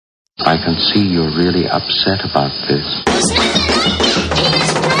I can see you're really upset about this.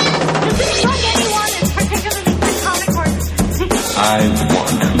 I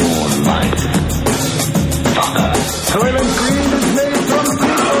want more life. Fucker. Soylent Green is made from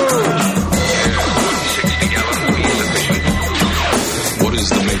people. 60-gallon is sufficient. What is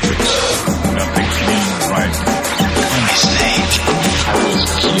the Matrix? Nothing seems right. Slave. I was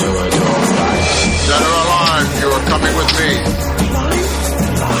cured, all right. Dead or alive, you are coming with me.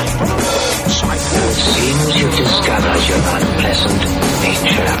 It seems you've discovered your unpleasant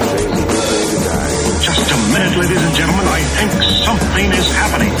nature. Just a minute, ladies and gentlemen. I think something is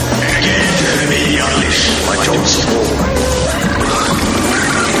happening.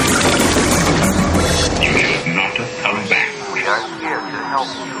 You should not have come back. We are here to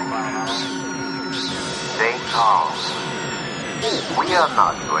help you. Stay calm. We are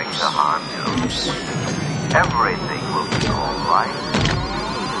not going to harm you. Everything will be all right.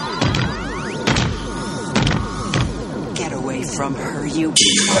 Get away from her, you...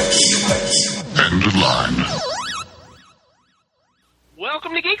 End of line.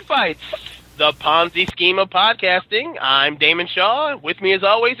 Welcome to Geek Fights, the Ponzi scheme of podcasting. I'm Damon Shaw. With me, as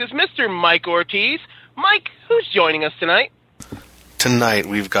always, is Mr. Mike Ortiz. Mike, who's joining us tonight? Tonight,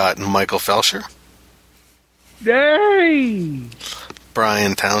 we've got Michael Felsher. Yay!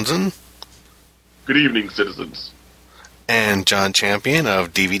 Brian Townsend. Good evening, citizens. And John Champion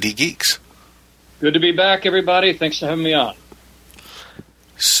of DVD Geeks. Good to be back, everybody. Thanks for having me on.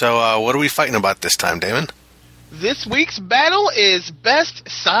 So, what are we fighting about this time, Damon? This week's battle is Best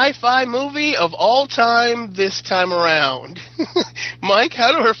Sci-Fi Movie of All Time this time around. Mike,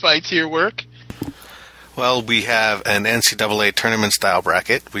 how do our fights here work? Well, we have an NCAA tournament-style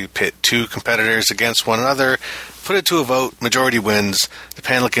bracket. We pit two competitors against one another, put it to a vote, majority wins. The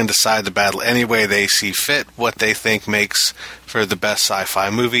panel can decide the battle any way they see fit, what they think makes for the best sci-fi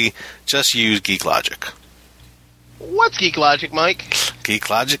movie. Just use Geek Logic. What's Geek Logic, Mike? Geek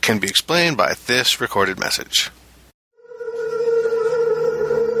Logic can be explained by this recorded message.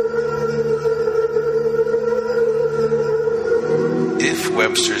 If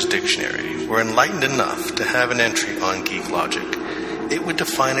Webster's Dictionary were enlightened enough to have an entry on Geek Logic, it would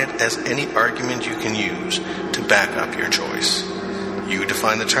define it as any argument you can use to back up your choice. You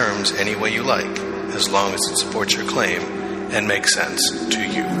define the terms any way you like, as long as it supports your claim and makes sense to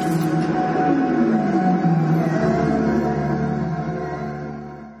you.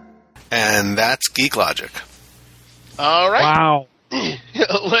 And that's Geek Logic. All right. Wow.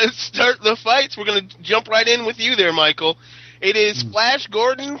 Let's start the fights. We're going to jump right in with you there, Michael. It is Flash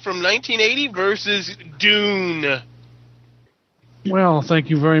Gordon from 1980 versus Dune. Well, thank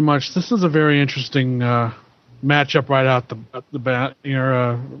you very much. This is a very interesting matchup right out the bat.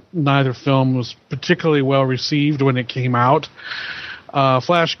 Neither film was particularly well received when it came out.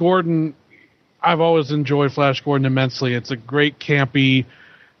 Flash Gordon, I've always enjoyed Flash Gordon immensely. It's a great campy.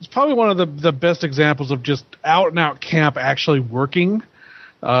 It's probably one of the best examples of just out-and-out camp actually working.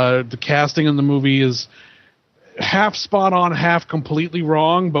 The casting in the movie is half spot on, half completely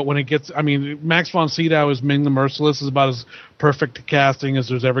wrong, but when it gets, Max von Sydow as Ming the Merciless is about as perfect a casting as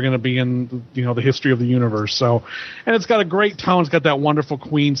there's ever going to be in, the history of the universe. So, and it's got a great tone. It's got that wonderful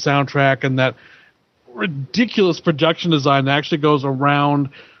Queen soundtrack and that ridiculous production design that actually goes around,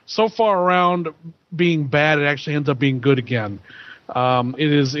 so far around being bad, it actually ends up being good again.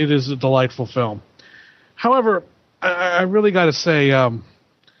 It is a delightful film. However, I really got to say, I have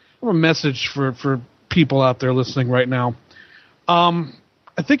a message for people out there listening right now. I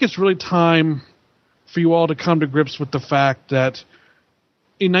think it's really time for you all to come to grips with the fact that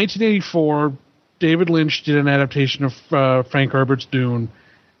in 1984, David Lynch did an adaptation of Frank Herbert's Dune,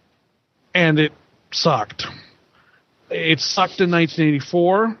 and it sucked. It sucked in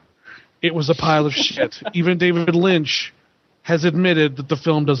 1984. It was a pile of shit. Even David Lynch has admitted that the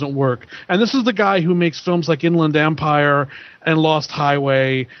film doesn't work. And this is the guy who makes films like Inland Empire and Lost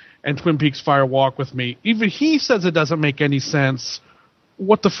Highway and Twin Peaks Fire Walk with Me. Even he says it doesn't make any sense.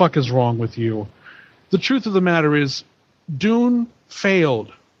 What the fuck is wrong with you? The truth of the matter is, Dune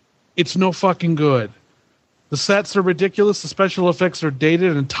failed. It's no fucking good. The sets are ridiculous. The special effects are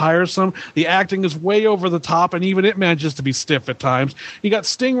dated and tiresome. The acting is way over the top, and even it manages to be stiff at times. You got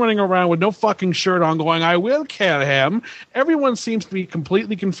Sting running around with no fucking shirt on going, I will kill him. Everyone seems to be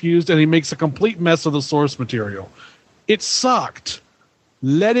completely confused, and he makes a complete mess of the source material. It sucked.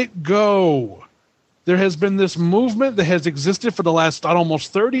 Let it go. There has been this movement that has existed for the last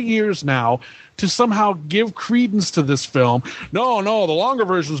almost 30 years now to somehow give credence to this film. No, the longer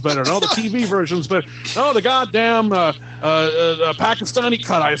version's better. No, the TV version's better. No, the goddamn Pakistani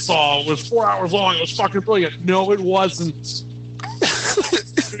cut I saw was 4 hours long. It was fucking brilliant. No, it wasn't.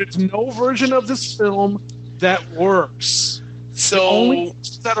 There's no version of this film that works. So the only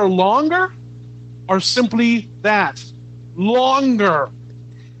ones that are longer are simply that. Longer.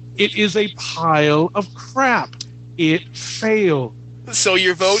 It is a pile of crap. It failed. So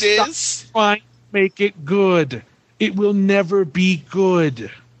your vote Stop is? trying to make it good. It will never be good.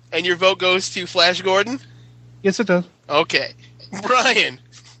 And your vote goes to Flash Gordon? Yes, it does. Okay. Brian.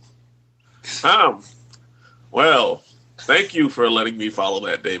 Well, thank you for letting me follow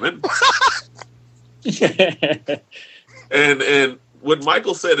that, Damon. And what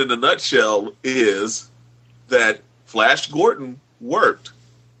Michael said in a nutshell is that Flash Gordon worked.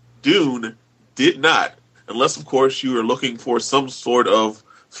 Dune did not, unless, of course, you are looking for some sort of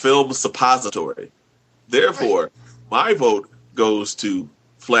film suppository. Therefore, my vote goes to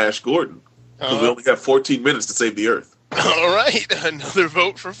Flash Gordon, because we only have 14 minutes to save the Earth. All right. Another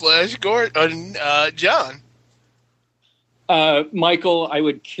vote for Flash Gordon. John. Michael, I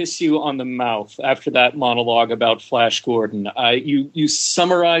would kiss you on the mouth after that monologue about Flash Gordon. You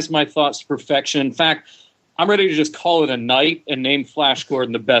summarized my thoughts to perfection. In fact, I'm ready to just call it a night and name Flash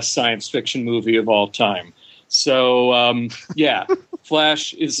Gordon the best science fiction movie of all time. So, yeah,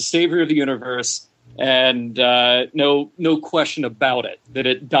 Flash is the savior of the universe, and no question about it that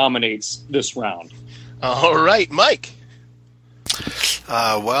it dominates this round. All right, Mike.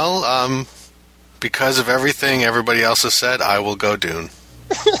 Because of everything everybody else has said, I will go Dune.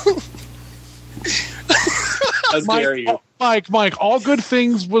 How dare you? Mike, All Good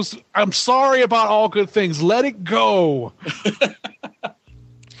Things was... I'm sorry about All Good Things. Let it go.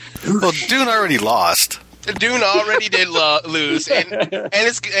 Well, Dune already lost. Dune already did lose,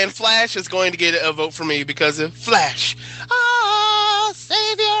 and Flash is going to get a vote for me because of Flash.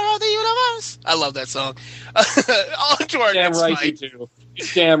 Savior of the universe. I love that song. On to our next fight. You do.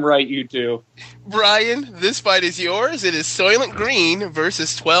 Damn right you do. Brian, this fight is yours. It is Soylent Green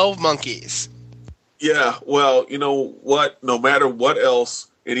versus 12 Monkeys. Yeah, well, you know what? No matter what else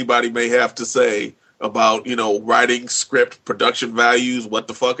anybody may have to say about, writing, script, production values, what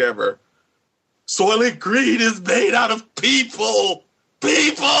the fuck ever, Soylent Green is made out of people!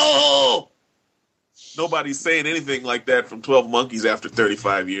 People! Nobody's saying anything like that from 12 Monkeys after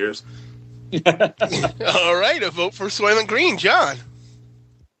 35 years. All right, a vote for Soylent Green. John?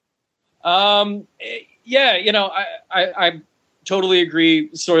 Yeah, I totally agree.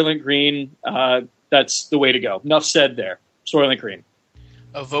 Soylent Green, that's the way to go. Enough said there. Soylent Green.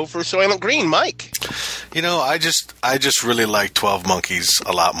 A vote for Soylent Green. Mike? I just really like 12 Monkeys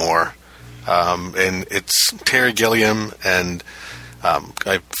a lot more. And it's Terry Gilliam and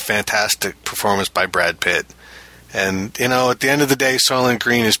a fantastic performance by Brad Pitt. And, at the end of the day, Soylent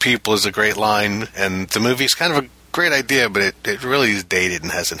Green is people is a great line, and the movie's kind of a great idea, but it really is dated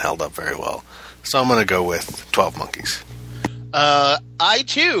and hasn't held up very well. So I'm going to go with 12 Monkeys. I,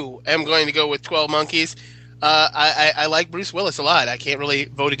 too, am going to go with 12 Monkeys. I like Bruce Willis a lot. I can't really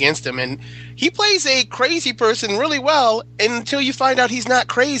vote against him. And he plays a crazy person really well until you find out he's not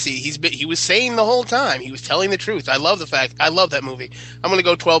crazy. He was sane the whole time. He was telling the truth. I love that movie. I'm going to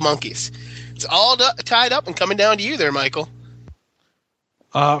go 12 Monkeys. It's all tied up and coming down to you there, Michael.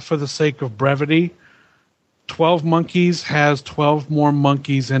 For the sake of brevity, 12 Monkeys has 12 more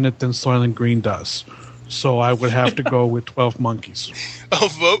monkeys in it than Soylent Green does. So I would have to go with 12 Monkeys. A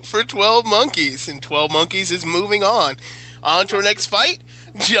vote for 12 Monkeys, and 12 Monkeys is moving on. On to our next fight.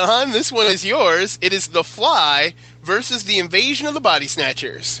 John, this one is yours. It is The Fly versus the Invasion of the Body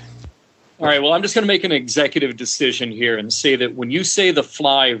Snatchers. All right, well, I'm just going to make an executive decision here and say that when you say The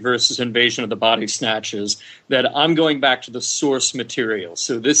Fly versus Invasion of the Body Snatchers, that I'm going back to the source material.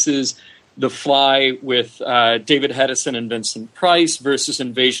 So this is The Fly with David Hedison and Vincent Price versus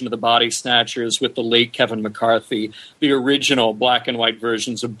Invasion of the Body Snatchers with the late Kevin McCarthy, the original black and white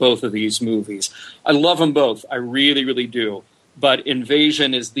versions of both of these movies. I love them both. I really, really do. But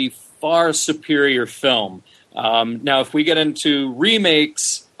Invasion is the far superior film. Now, if we get into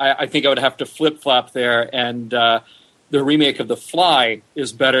remakes, I think I would have to flip-flop there, and the remake of The Fly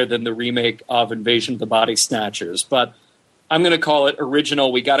is better than the remake of Invasion of the Body Snatchers. But I'm going to call it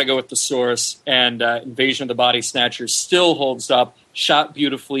original. We got to go with the source, and Invasion of the Body Snatchers still holds up, shot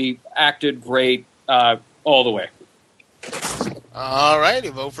beautifully, acted great, all the way. All right,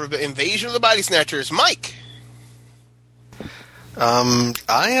 a vote for Invasion of the Body Snatchers. Mike?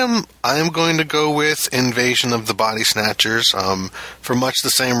 I am going to go with Invasion of the Body Snatchers for much the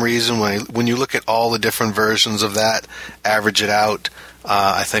same reason. When you look at all the different versions of that, average it out,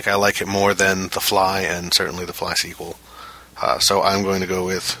 I think I like it more than The Fly and certainly the Fly sequel. So I'm going to go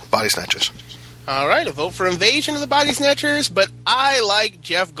with Body Snatchers. All right, a vote for Invasion of the Body Snatchers, but I like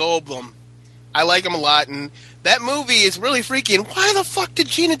Jeff Goldblum. I like him a lot, and that movie is really freaky. And why the fuck did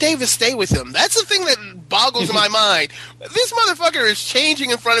Gina Davis stay with him? That's the thing that boggles my mind. This motherfucker is changing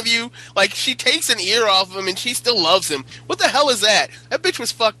in front of you. Like, she takes an ear off him and she still loves him. What the hell is that? That bitch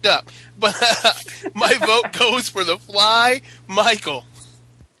was fucked up. But my vote goes for The Fly. Michael.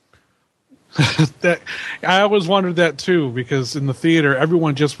 I always wondered that too, because in the theater,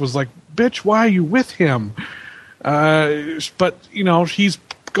 everyone just was like, bitch, why are you with him? But, you know, he's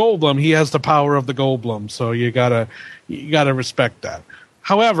Goldblum. He has the power of the Goldblum, so you gotta respect that.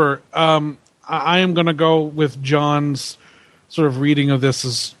 However, I am going to go with John's sort of reading of this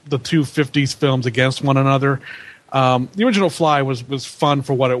as the two 50s films against one another. The original Fly was fun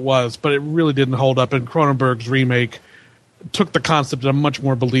for what it was, but it really didn't hold up, and Cronenberg's remake took the concept in a much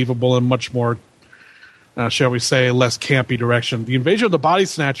more believable and much more, shall we say, less campy direction. The Invasion of the Body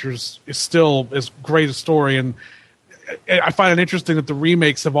Snatchers is still as great a story, and I find it interesting that the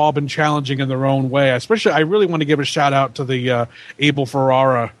remakes have all been challenging in their own way. Especially, I really want to give a shout out to the Abel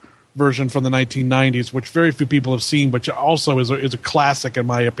Ferrara version from the 1990s, which very few people have seen, but also is a classic in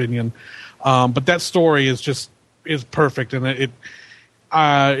my opinion. But that story is perfect, and it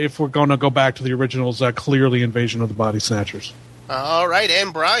if we're going to go back to the originals, clearly Invasion of the Body Snatchers. All right,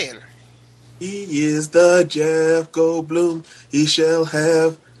 and Brian. He is the Jeff Goldblum. He shall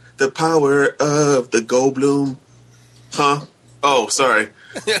have the power of the Goldblum. Huh? Oh, sorry.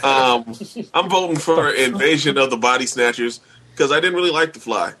 I'm voting for Invasion of the Body Snatchers because I didn't really like The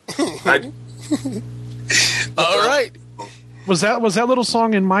Fly. All right. Was that little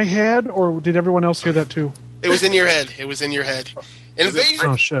song in my head, or did everyone else hear that too? It was in your head. It was in your head.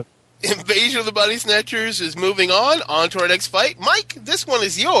 Oh, shit. Invasion of the Body Snatchers is moving on to our next fight. Mike, this one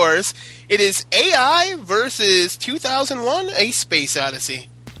is yours. It is AI versus 2001: A Space Odyssey.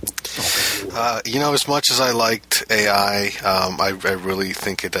 As much as I liked AI, I really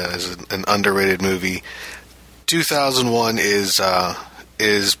think it is an underrated movie. 2001 is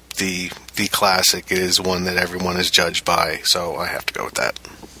the classic. It is one that everyone is judged by, so I have to go with that.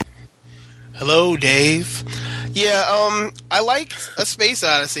 Hello, Dave. Yeah, I like A Space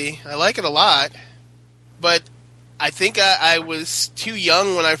Odyssey. I like it a lot, but I think I was too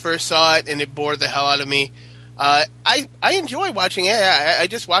young when I first saw it, and it bored the hell out of me. I enjoy watching it. I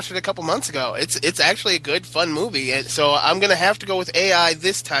just watched it a couple months ago. It's actually a good, fun movie, and so I'm going to have to go with AI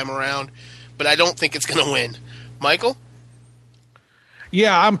this time around, but I don't think it's going to win. Michael?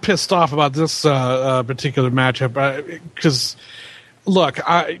 Yeah, I'm pissed off about this particular matchup because, look,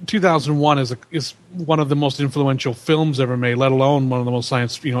 2001 is one of the most influential films ever made, let alone one of the most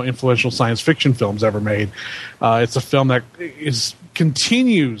influential science fiction films ever made. It's a film that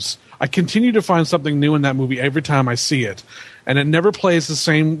continues. I continue to find something new in that movie every time I see it, and it never plays the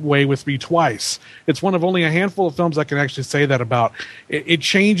same way with me twice. It's one of only a handful of films I can actually say that about. It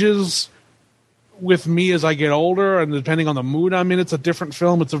changes with me as I get older, and depending on the mood I'm in, it's a different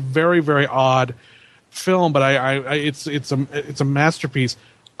film. It's a very, very odd film, but it's a masterpiece.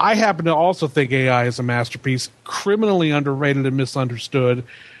 I happen to also think AI is a masterpiece, criminally underrated and misunderstood,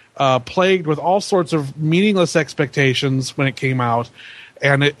 plagued with all sorts of meaningless expectations when it came out.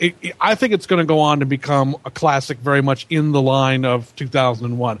 And I think it's going to go on to become a classic very much in the line of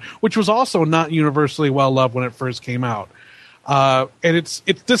 2001, which was also not universally well loved when it first came out. And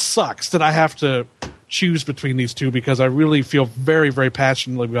this sucks that I have to choose between these two because I really feel very, very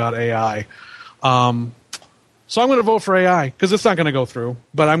passionately about AI. So I'm going to vote for AI because it's not going to go through,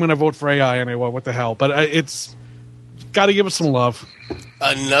 but I'm going to vote for AI anyway. What the hell? But it's got to give it some love.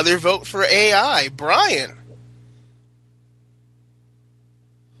 Another vote for AI. Brian?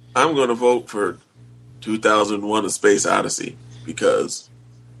 I'm going to vote for 2001: A Space Odyssey because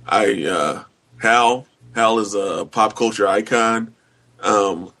Hal is a pop culture icon.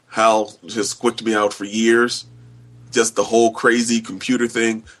 Hal just squicked me out for years. Just the whole crazy computer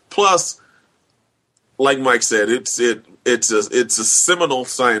thing. Plus, like Mike said, it's a seminal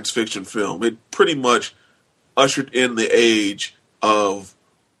science fiction film. It pretty much ushered in the age of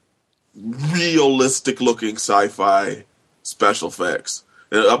realistic looking sci-fi special effects.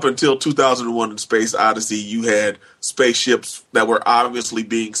 Up until 2001 in Space Odyssey, you had spaceships that were obviously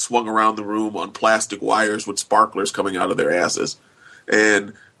being swung around the room on plastic wires with sparklers coming out of their asses.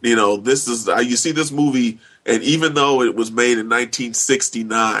 And, this is, you see this movie, and even though it was made in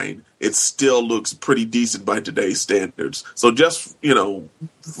 1969, it still looks pretty decent by today's standards. So just,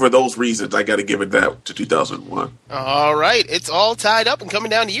 for those reasons, I got to give it that to 2001. All right. It's all tied up and coming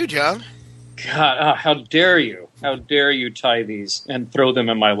down to you, John. God, how dare you? How dare you tie these and throw them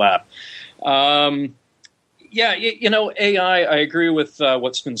in my lap? AI, I agree with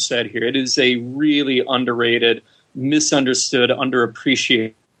what's been said here. It is a really underrated, misunderstood,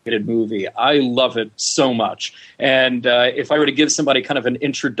 underappreciated movie. I love it so much. And if I were to give somebody kind of an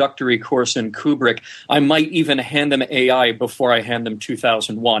introductory course in Kubrick, I might even hand them AI before I hand them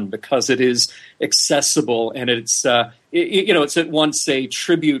 2001, because it is accessible and it's it's at once a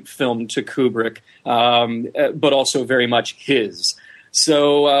tribute film to Kubrick, but also very much his.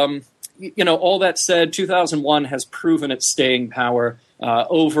 So all that said, 2001 has proven its staying power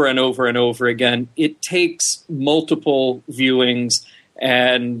over and over and over again. It takes multiple viewings,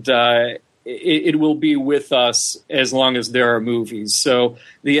 and it will be with us as long as there are movies. So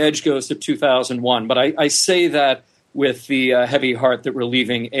the edge goes to 2001. But I say that with the heavy heart that we're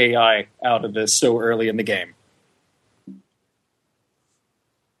leaving AI out of this so early in the game.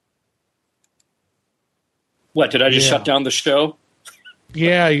 What, did I just shut down the show?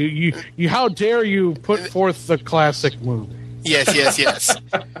 Yeah, you how dare you put forth the classic movie? Yes.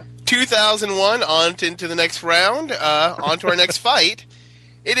 2001, on into the next round, on to our next fight.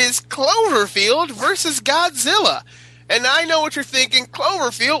 It is Cloverfield versus Godzilla. And I know what you're thinking,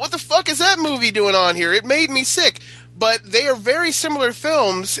 Cloverfield, what the fuck is that movie doing on here? It made me sick. But they are very similar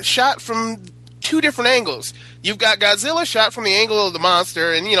films shot from two different angles. You've got Godzilla shot from the angle of the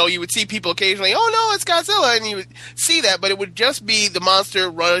monster, and, you would see people occasionally, oh, no, it's Godzilla, and you would see that, but it would just be the monster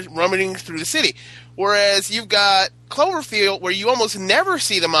rummaging through the city. Whereas you've got Cloverfield, where you almost never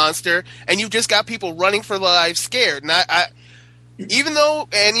see the monster, and you've just got people running for their lives scared. And even though,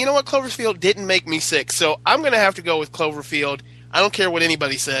 and you know what, Cloverfield didn't make me sick, so I'm going to have to go with Cloverfield. I don't care what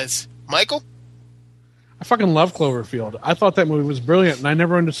anybody says. Michael? I fucking love Cloverfield. I thought that movie was brilliant, and I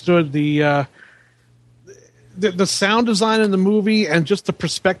never understood the sound design in the movie and just the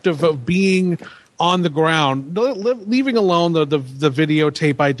perspective of being on the ground, leaving alone the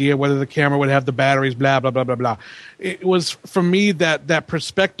videotape idea, whether the camera would have the batteries, blah, blah, blah, blah, blah. It was, for me, that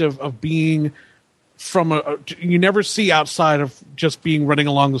perspective of being from you never see outside of just being running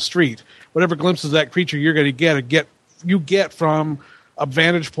along the street. Whatever glimpses of that creature you're going to get from a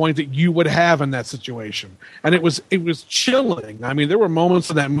vantage point that you would have in that situation. And it was chilling. I mean, there were moments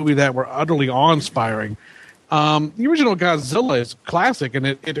in that movie that were utterly awe-inspiring. The original Godzilla is classic, and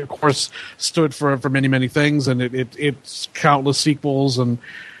it of course stood for many, many things, and it's countless sequels and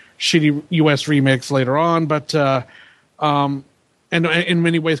shitty U.S. remakes later on. But and in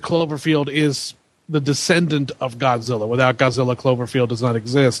many ways, Cloverfield is the descendant of Godzilla. Without Godzilla, Cloverfield does not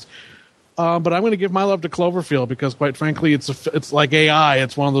exist. But I'm going to give my love to Cloverfield because, quite frankly, it's like AI.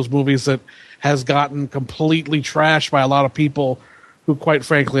 It's one of those movies that has gotten completely trashed by a lot of people who, quite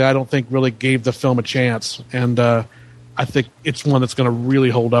frankly, I don't think really gave the film a chance. And I think it's one that's going to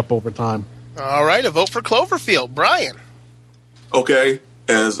really hold up over time. All right, a vote for Cloverfield. Brian. Okay,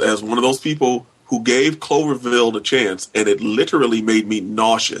 as one of those people who gave Cloverfield a chance, and it literally made me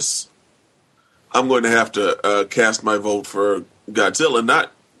nauseous, I'm going to have to cast my vote for Godzilla,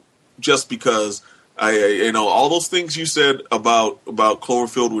 not just because all those things you said about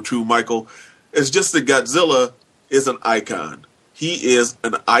Cloverfield were true, Michael. It's just that Godzilla is an icon. He is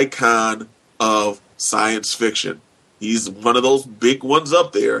an icon of science fiction. He's one of those big ones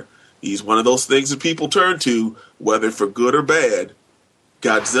up there. He's one of those things that people turn to, whether for good or bad.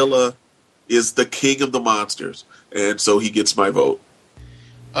 Godzilla is the king of the monsters, and so he gets my vote.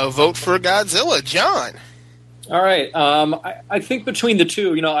 A vote for Godzilla. John. All right. I think between the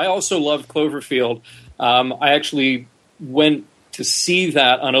two, I also love Cloverfield. I actually went to see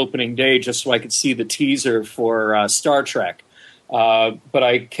that on opening day just so I could see the teaser for Star Trek. But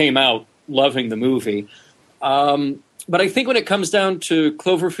I came out loving the movie. But I think when it comes down to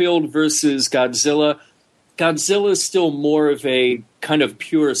Cloverfield versus Godzilla, Godzilla is still more of a kind of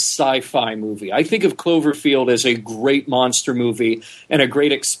pure sci-fi movie. I think of Cloverfield as a great monster movie and a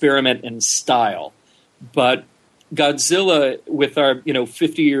great experiment in style. But Godzilla, with our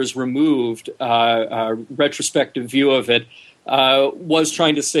 50 years removed retrospective view of it, was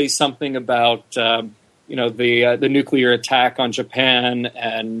trying to say something about the nuclear attack on Japan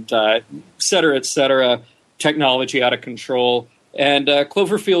and et cetera, technology out of control. And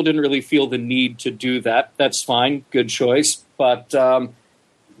Cloverfield didn't really feel the need to do that. That's fine, good choice. But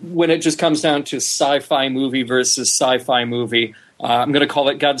when it just comes down to sci-fi movie versus sci-fi movie, I'm going to call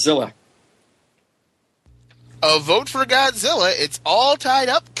it Godzilla. A vote for Godzilla. It's all tied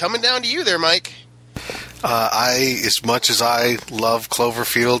up. Coming down to you there, Mike. As much as I love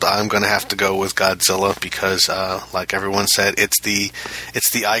Cloverfield, I'm going to have to go with Godzilla because, like everyone said, it's the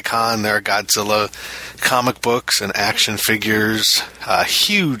icon. There are Godzilla comic books and action figures,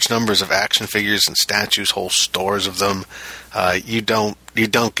 huge numbers of action figures and statues, whole stores of them. You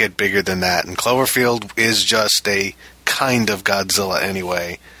don't get bigger than that, and Cloverfield is just a kind of Godzilla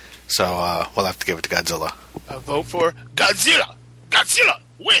anyway. So we'll have to give it to Godzilla. A vote for Godzilla. Godzilla.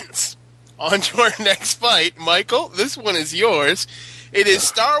 wins. On to our next fight. Michael, this one is yours. It is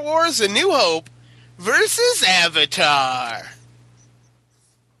Star Wars A New Hope versus Avatar.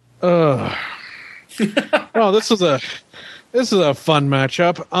 Oh, this is a fun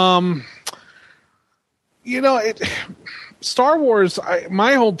matchup. Star Wars.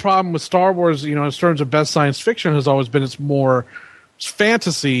 My whole problem with Star Wars, in terms of best science fiction, has always been it's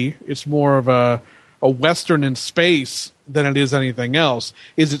fantasy. It's more of a Western in space than it is anything else.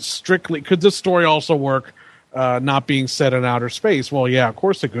 Is it strictly? Could this story also work not being set in outer space? Well, yeah, of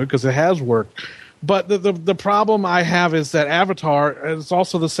course it could, because it has worked. But the problem I have is that Avatar is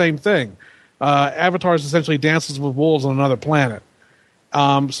also the same thing. Avatar is essentially Dances with Wolves on another planet.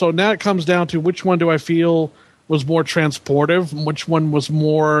 So now it comes down to which one do I feel was more transportive, and which one was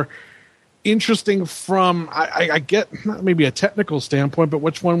more interesting from, I get not maybe a technical standpoint, but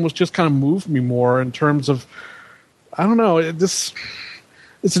which one was just kind of moved me more in terms of, I don't know, it's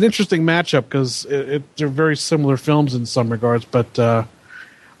an interesting matchup because they're very similar films in some regards, but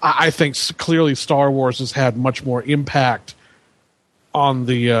I think clearly Star Wars has had much more impact on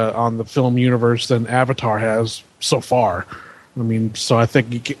the film universe than Avatar has so far. I mean, so I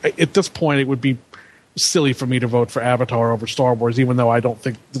think at this point it would be silly for me to vote for Avatar over Star Wars, even though I don't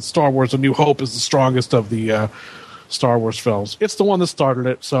think that Star Wars A New Hope is the strongest of the Star Wars films. It's the one that started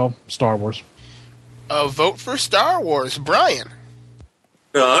it, so Star Wars. A vote for Star Wars. Brian.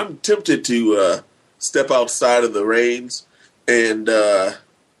 No, I'm tempted to step outside of the reins and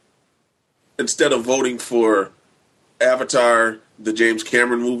instead of voting for Avatar, the James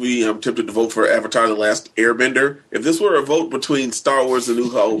Cameron movie, I'm tempted to vote for Avatar The Last Airbender. If this were a vote between Star Wars A New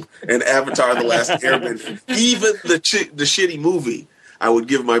Hope and Avatar The Last Airbender, even the shitty movie, I would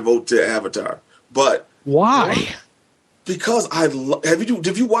give my vote to Avatar. But why? Because have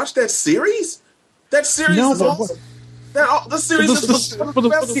you watched that series? That series is awesome. The series is the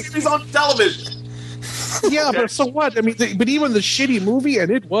best series on television. Yeah, but so what? I mean, but even the shitty movie, and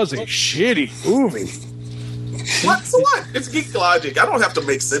it was a shitty movie. What? So what? It's geek logic. I don't have to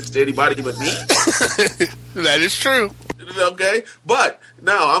make sense to anybody but me. That is true. Okay? But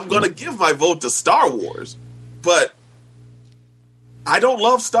now I'm going to give my vote to Star Wars. But I don't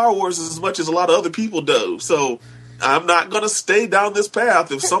love Star Wars as much as a lot of other people do. So I'm not going to stay down this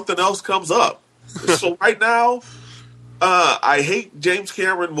path if something else comes up. So right now, I hate James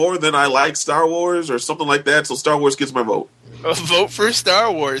Cameron more than I like Star Wars or something like that. So Star Wars gets my vote. A vote for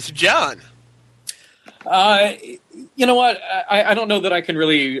Star Wars. John. You know what? I don't know that I can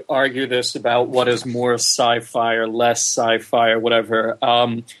really argue this about what is more sci-fi or less sci-fi or whatever.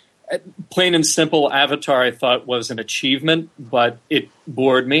 Plain and simple, Avatar I thought was an achievement, but it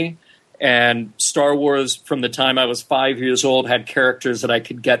bored me. And Star Wars, from the time I was 5 years old, had characters that I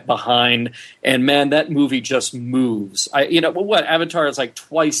could get behind. And man, that movie just moves. Avatar is like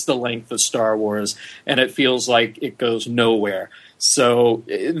twice the length of Star Wars, and it feels like it goes nowhere. So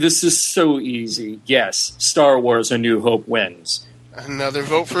this is so easy. Yes, Star Wars A New Hope wins. Another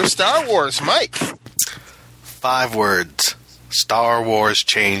vote for Star Wars. Mike. 5 words. Star Wars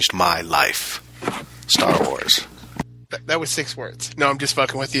changed my life. Star Wars. That was 6 words. No, I'm just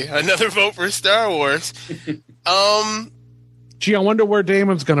fucking with you. Another vote for Star Wars. Gee, I wonder where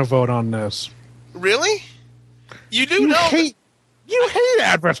Damon's going to vote on this. Really? You do You know. hate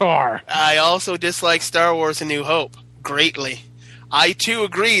Avatar. I also dislike Star Wars A New Hope greatly. I, too,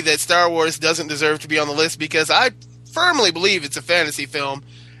 agree that Star Wars doesn't deserve to be on the list because I firmly believe it's a fantasy film.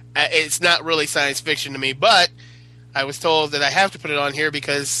 It's not really science fiction to me, but I was told that I have to put it on here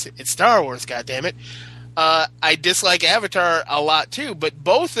because it's Star Wars, goddammit. I dislike Avatar a lot, too, but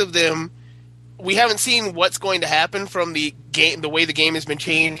both of them, we haven't seen what's going to happen from the game, the way the game has been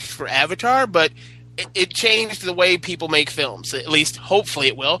changed for Avatar, but it changed the way people make films. At least, hopefully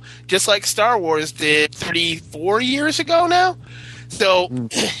it will. Just like Star Wars did 34 years ago now. So,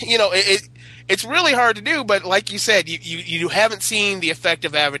 it's really hard to do, but like you said, you haven't seen the effect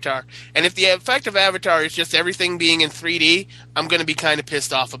of Avatar. And if the effect of Avatar is just everything being in 3D, I'm going to be kind of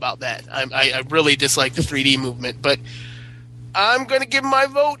pissed off about that. I really dislike the 3D movement, but I'm going to give my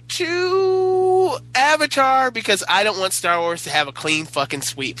vote to Avatar because I don't want Star Wars to have a clean fucking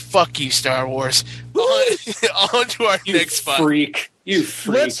sweep. Fuck you, Star Wars. On to our next fight. You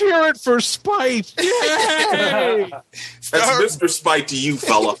freak. Let's hear it for Spite. Yay! That's Mr. Spite to you,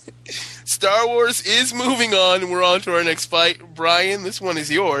 fella. Star Wars is moving on. We're on to our next fight. Brian, this one is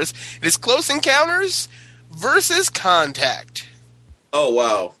yours. It is Close Encounters versus Contact. Oh,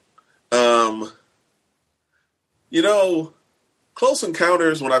 wow. Close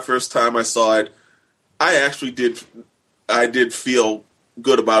Encounters, when I first time I saw it, I did feel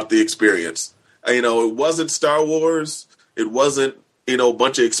good about the experience. It wasn't Star Wars. It wasn't a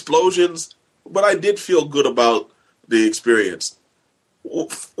bunch of explosions, but I did feel good about the experience.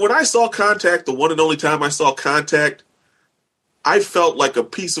 When I saw Contact, the one and only time I saw Contact, I felt like a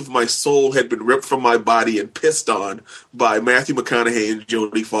piece of my soul had been ripped from my body and pissed on by Matthew McConaughey and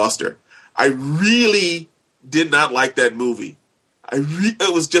Jodie Foster. I really did not like that movie.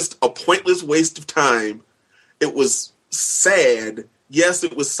 It was just a pointless waste of time. It was sad. Yes,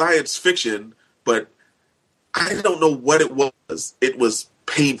 it was science fiction, but I don't know what it was. It was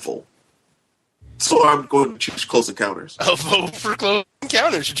painful. So I'm going to choose Close Encounters. I'll vote for Close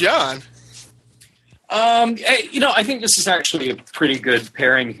Encounters. John? I think this is actually a pretty good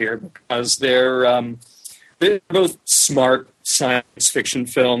pairing here because they're both smart science fiction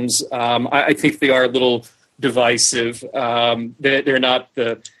films. I think they are a little divisive. They're not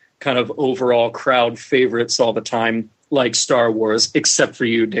the kind of overall crowd favorites all the time like Star Wars, except for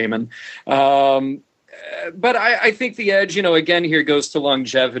you, Damon. But I think the edge, again, here goes to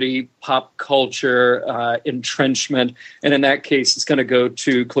longevity, pop culture, entrenchment, and in that case, it's going to go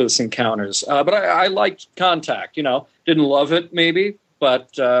to Close Encounters. But I liked Contact. Didn't love it maybe,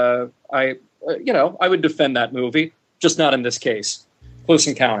 but I would defend that movie, just not in this case. Close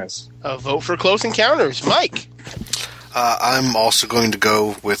Encounters. A vote for Close Encounters, Mike. I'm also going to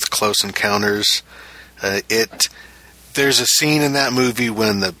go with Close Encounters. There's a scene in that movie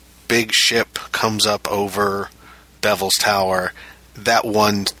when the big ship comes up over Bevel's Tower. That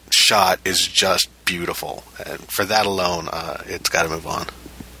one shot is just beautiful. And for that alone, it's got to move on.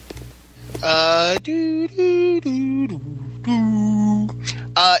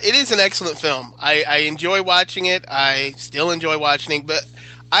 It is an excellent film. I enjoy watching it. I still enjoy watching it, but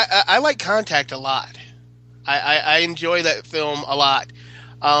I like Contact a lot. I enjoy that film a lot.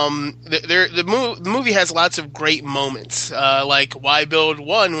 The movie has lots of great moments, like why build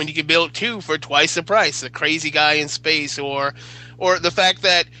one when you can build two for twice the price? The crazy guy in space, or the fact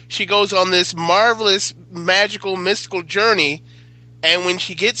that she goes on this marvelous, magical, mystical journey, and when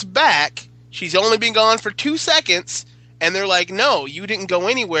she gets back, she's only been gone for 2 seconds, and they're like, "No, you didn't go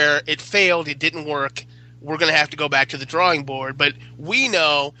anywhere. It failed. It didn't work. We're going to have to go back to the drawing board." But we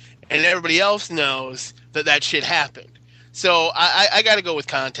know, and everybody else knows, that shit happened. So I got to go with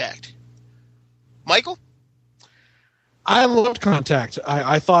Contact. Michael? I loved Contact.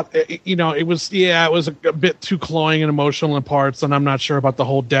 I thought, it was a bit too cloying and emotional in parts, and I'm not sure about the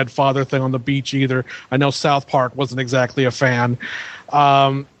whole dead father thing on the beach either. I know South Park wasn't exactly a fan.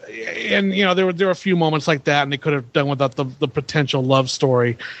 And there were a few moments like that, and they could have done without the potential love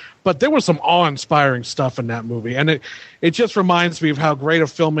story. But there was some awe-inspiring stuff in that movie, and it just reminds me of how great a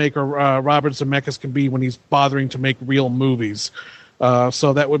filmmaker Robert Zemeckis can be when he's bothering to make real movies.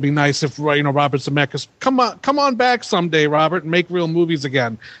 So that would be nice if Robert Zemeckis come on back someday, Robert, and make real movies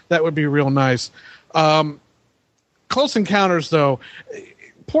again. That would be real nice. Close Encounters, though,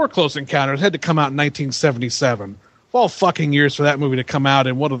 poor Close Encounters had to come out in 1977. All fucking years for that movie to come out,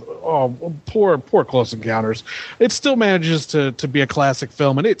 and poor Close Encounters. It still manages to be a classic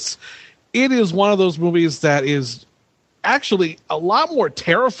film, and it is one of those movies that is actually a lot more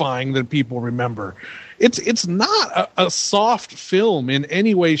terrifying than people remember. It's not a soft film in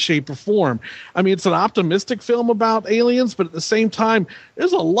any way, shape, or form. I mean, it's an optimistic film about aliens, but at the same time,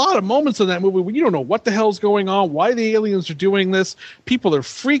 there's a lot of moments in that movie where you don't know what the hell's going on, why the aliens are doing this. People are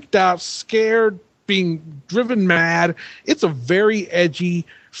freaked out, scared, being driven mad. It's a very edgy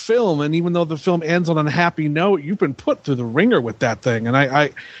film, and even though the film ends on a happy note, you've been put through the ringer with that thing.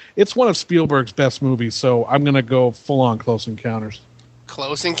 And it's one of Spielberg's best movies, so I'm going to go full on Close Encounters.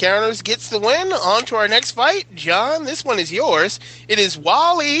 Close Encounters gets the win. On to our next fight. John, this one is yours. It is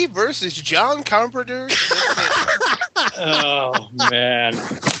Wall-E versus John Carpenter. Oh, man.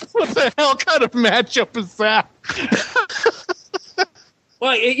 What the hell kind of matchup is that?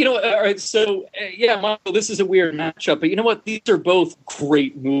 Well, all right, so, Michael, this is a weird matchup, but you know what? These are both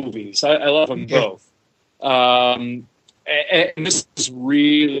great movies. I love them both. And this is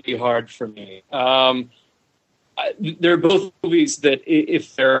really hard for me. They're both movies that,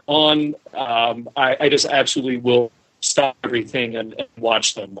 if they're on, I just absolutely will stop everything and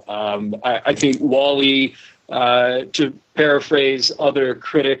watch them. I think Wall-E, to paraphrase other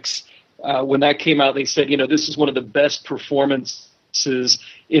critics, when that came out, they said, this is one of the best performances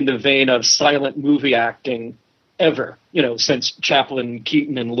in the vein of silent movie acting ever, since Chaplin,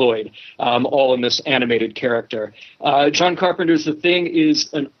 Keaton, and Lloyd, all in this animated character. John Carpenter's The Thing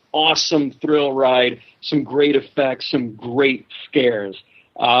is an awesome thrill ride, some great effects, some great scares.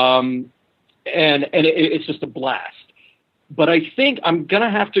 And it's just a blast. But I think I'm going to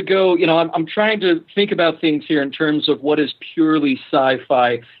have to go, I'm trying to think about things here in terms of what is purely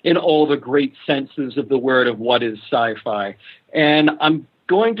sci-fi in all the great senses of the word of what is sci-fi. And I'm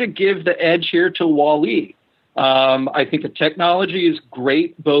going to give the edge here to WALL-E. I think the technology is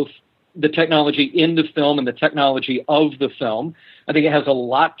great, both the technology in the film and the technology of the film. I think it has a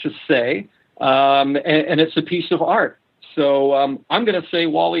lot to say, and it's a piece of art. So I'm going to say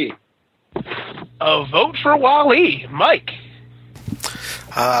WALL-E. A vote for WALL-E. Mike?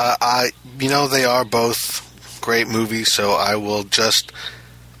 They are both great movies, so I will just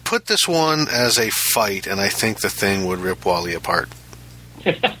put this one as a fight, and I think The Thing would rip WALL-E apart.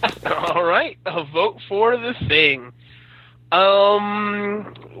 All right, a vote for The Thing.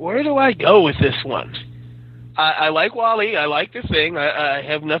 Where do I go with this one? I like WALL-E. I like The Thing. I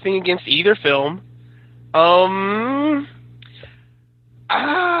have nothing against either film.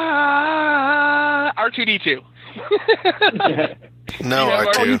 R2-D2. No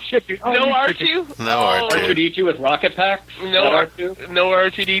R2. No R2? No R2. R2-D2 with rocket packs? No R2? No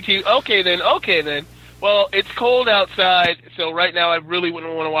R2-D2. Okay then. Well, it's cold outside, so right now I really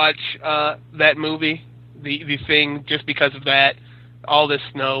wouldn't want to watch that movie, the Thing, just because of that. All this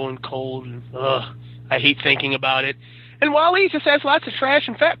snow and cold, and I hate thinking about it. And WALL-E just has lots of trash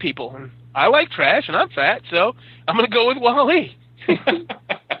and fat people, and I like trash, and I'm fat, so I'm going to go with WALL-E.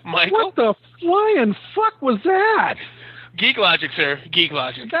 Michael? What the flying fuck was that? Geek Logic, sir. Geek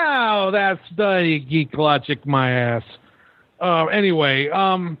Logic. No, that's the Geek Logic, my ass. Anyway,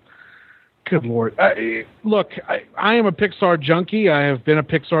 good Lord. Look, I am a Pixar junkie. I have been a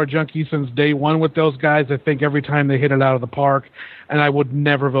Pixar junkie since day one with those guys. I think every time they hit it out of the park, and I would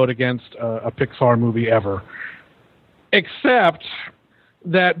never vote against a Pixar movie ever. Except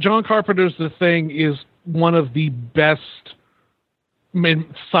that John Carpenter's The Thing is one of the best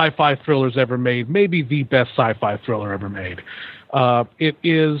sci-fi thrillers ever made, maybe the best sci-fi thriller ever made. It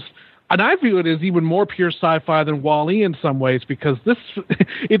is, and I view it as even more pure sci-fi than WALL-E in some ways, because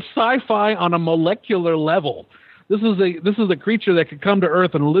it's sci-fi on a molecular level. This is a creature that could come to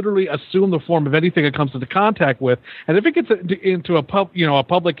Earth and literally assume the form of anything it comes into contact with, and if it gets into a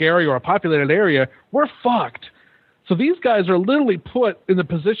public area or a populated area, we're fucked. So these guys are literally put in the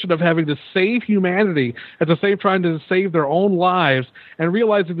position of having to save humanity at the same time to save their own lives, and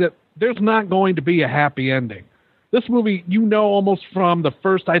realizing that there's not going to be a happy ending. This movie, almost from the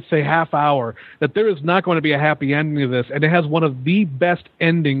first, I'd say, half hour, that there is not going to be a happy ending to this, and it has one of the best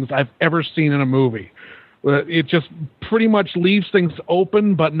endings I've ever seen in a movie. It just pretty much leaves things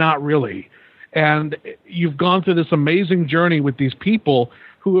open, but not really. And you've gone through this amazing journey with these people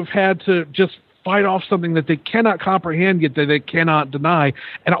who have had to just fight off something that they cannot comprehend, yet that they cannot deny.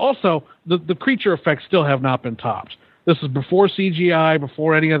 And also, the creature effects still have not been topped. This is before CGI,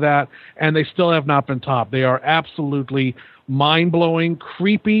 before any of that, and they still have not been topped. They are absolutely mind-blowing,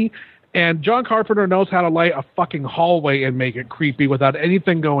 creepy, and John Carpenter knows how to light a fucking hallway and make it creepy without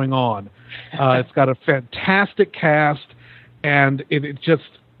anything going on. It's got a fantastic cast, and it just...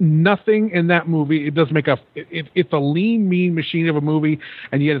 nothing in that movie. It does make it's a lean, mean machine of a movie,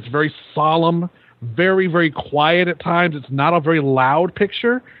 and yet it's very solemn, very, very quiet at times. It's not a very loud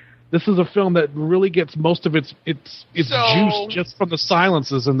picture. This is a film that really gets most of its juice just from the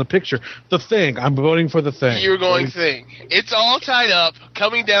silences in the picture. The Thing. I'm voting for The Thing. You're going Thing. It's all tied up.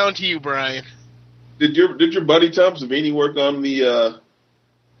 Coming down to you, Brian. Did your buddy Tom Savini work on the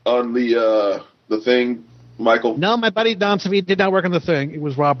Thing, Michael? No, my buddy Don Savini did not work on The Thing. It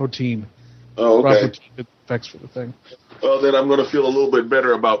was Rob Bottin. Oh, okay. Rob Bottin did effects for The Thing. Well, then I'm going to feel a little bit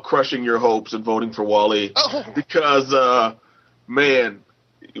better about crushing your hopes and voting for WALL-E. Oh. Because, man,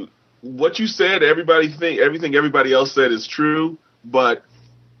 what you said, everything everybody else said is true. But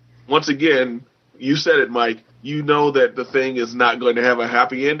once again, you said it, Mike. You know that The Thing is not going to have a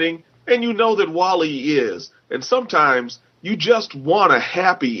happy ending, and you know that WALL-E is. And sometimes you just want a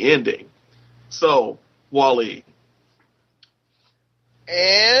happy ending. So, WALL-E.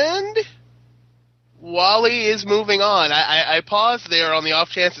 And WALL-E is moving on. I paused there on the off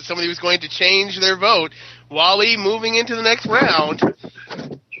chance that somebody was going to change their vote. WALL-E moving into the next round.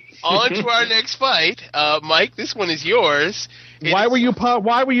 On to our next fight. Mike, this one is yours. Why were you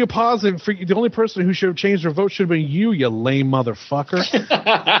pausing? The only person who should have changed their vote should have been you lame motherfucker.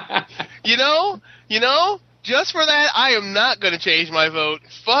 You know, just for that, I am not going to change my vote.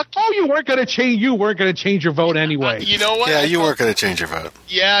 Fuck. Oh, you weren't going to change your vote anyway. You know what? Yeah, you weren't going to change your vote.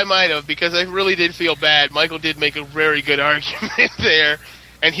 Yeah, I might have, because I really did feel bad. Michael did make a very good argument there,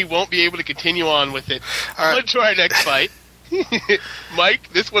 and he won't be able to continue on with it. All right. On to our next fight.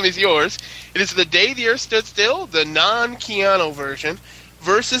 Mike, this one is yours. It is The Day the Earth Stood Still, the non-Keanu version,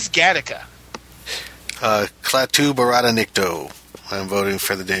 versus Gattaca. Klaatu Barada Nikto. I'm voting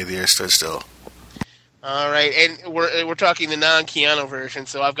for The Day the Earth Stood Still. All right, and we're talking the non-Keanu version,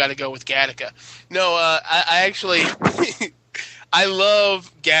 so I've got to go with Gattaca. No, I actually I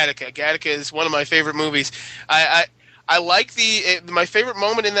love Gattaca. Gattaca is one of my favorite movies. I like my favorite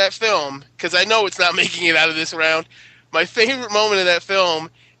moment in that film, because I know it's not making it out of this round. My favorite moment in that film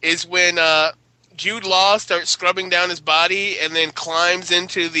is when Jude Law starts scrubbing down his body and then climbs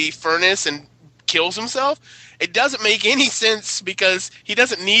into the furnace and kills himself. It doesn't make any sense because he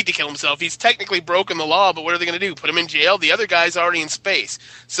doesn't need to kill himself. He's technically broken the law, but what are they going to do? Put him in jail? The other guy's already in space.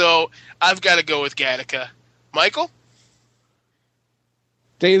 So I've got to go with Gattaca. Michael?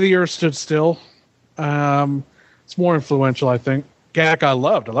 Day the Earth Stood Still. It's more influential, I think. Gattaca I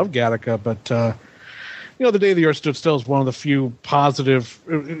loved. I love Gattaca, but The Day the Earth Stood Still is one of the few positive.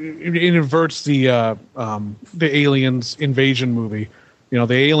 It inverts the aliens invasion movie.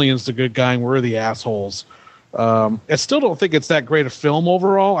 The alien's the good guy and we're the assholes. I still don't think it's that great a film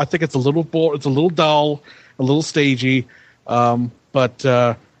overall. I think it's a little dull, a little stagey.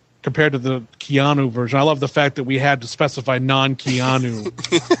 But compared to the Keanu version, I love the fact that we had to specify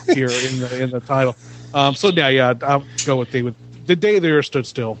non-Keanu here in the title. I'll go with The Day the Earth Stood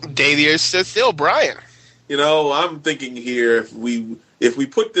Still. Day the Earth Stood Still, Brian. I'm thinking here if we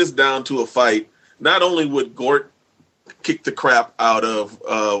put this down to a fight, not only would Gort kick the crap out of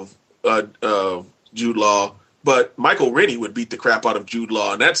Jude Law, but Michael Rennie would beat the crap out of Jude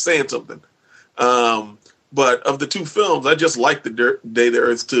Law, and that's saying something. But of the two films, I just like The Day the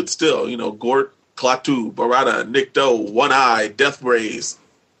Earth Stood Still. Gort, Klaatu, Barada, Nikto, One Eye, Death Rays,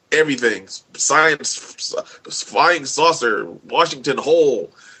 everything. Science, Flying Saucer, Washington Hole,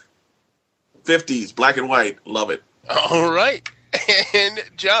 50s, black and white. Love it. All right. And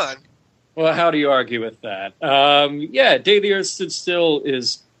John? Well, how do you argue with that? Day the Earth Stood Still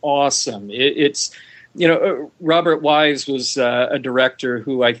is awesome. It's Robert Wise was a director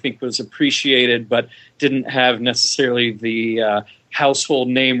who I think was appreciated, but didn't have necessarily the household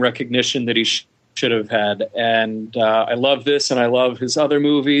name recognition that he should have had. And I love this, and I love his other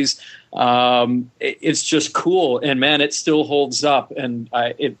movies. It's just cool, and man, it still holds up, and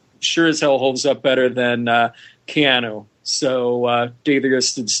it sure as hell holds up better than Keanu. So, Day the Earth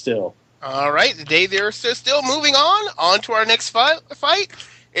Stood Still. All right, The Day the Earth Stood Still. Moving on to our next fight.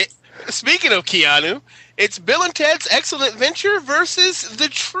 Speaking of Keanu, it's Bill and Ted's Excellent Adventure versus The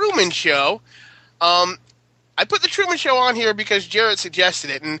Truman Show. I put The Truman Show on here because Jared suggested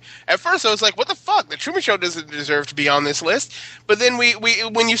it, and at first I was like, what the fuck? The Truman Show doesn't deserve to be on this list. But then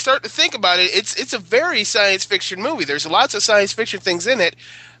when you start to think about it, it's a very science fiction movie. There's lots of science fiction things in it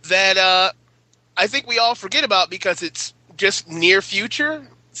that I think we all forget about because it's just near future.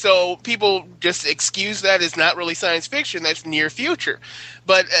 So people just excuse that as not really science fiction. That's near future.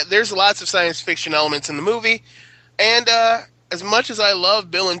 But there's lots of science fiction elements in the movie. And as much as I love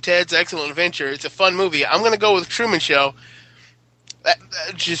Bill and Ted's Excellent Adventure, it's a fun movie. I'm going to go with Truman Show.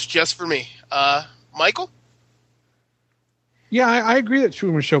 Just for me. Michael? Yeah, I agree that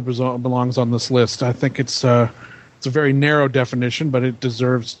Truman Show belongs on this list. I think it's a very narrow definition, but it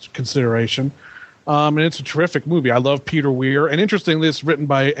deserves consideration. And it's a terrific movie. I love Peter Weir. And interestingly, it's written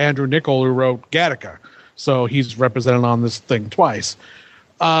by Andrew Niccol, who wrote Gattaca. So he's represented on this thing twice.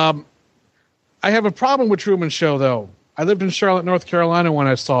 I have a problem with Truman Show, though. I lived in Charlotte, North Carolina when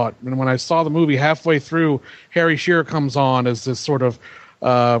I saw it. And when I saw the movie, halfway through, Harry Shearer comes on as this sort of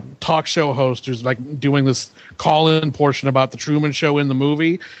talk show host who's like doing this call-in portion about the Truman Show in the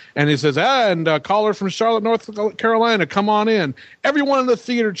movie. And he says, and a caller from Charlotte, North Carolina, come on in. Everyone in the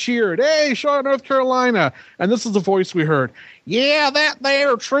theater cheered. Hey, Charlotte, North Carolina. And this is the voice we heard. Yeah, that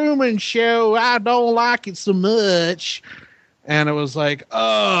there Truman Show, I don't like it so much. And it was like,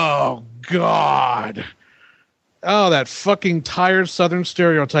 oh, God. Oh, that fucking tired Southern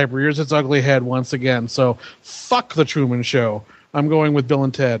stereotype rears its ugly head once again. So fuck the Truman Show. I'm going with Bill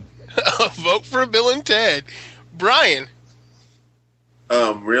and Ted. Vote for Bill and Ted. Brian.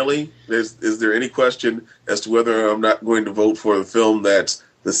 Really? Is there any question as to whether I'm not going to vote for the film that's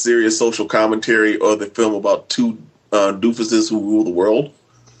the serious social commentary or the film about two doofuses who rule the world?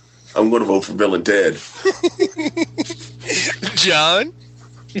 I'm going to vote for Bill and Ted. John?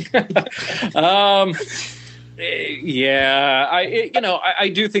 Yeah, I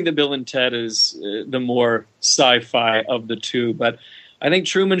do think that Bill and Ted is the more sci-fi of the two, but I think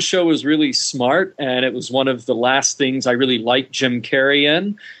Truman Show was really smart, and it was one of the last things I really liked Jim Carrey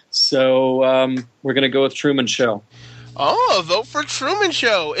in. So we're going to go with Truman Show. Oh, vote for Truman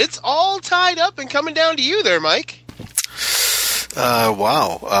Show. It's all tied up and coming down to you there, Mike.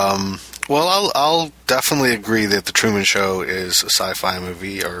 Wow. Well, I'll definitely agree that The Truman Show is a sci-fi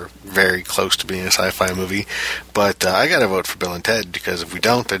movie, or very close to being a sci-fi movie. But I got to vote for Bill and Ted, because if we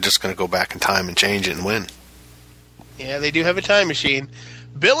don't, they're just going to go back in time and change it and win. Yeah, they do have a time machine.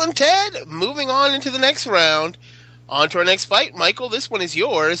 Bill and Ted, moving on into the next round. On to our next fight. Michael, this one is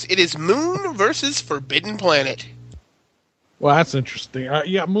yours. It is Moon versus Forbidden Planet. Well, that's interesting.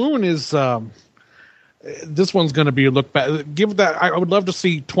 Yeah, Moon is... this one's going to be a look back. Give that. I would love to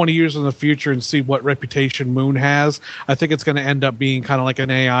see 20 years in the future and see what reputation Moon has. I think it's going to end up being kind of like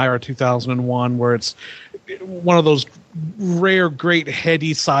an AI or 2001, where it's one of those rare, great,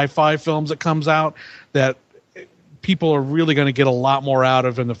 heady sci-fi films that comes out that people are really going to get a lot more out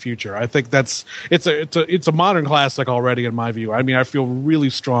of in the future. I think it's a modern classic already, in my view. I mean, I feel really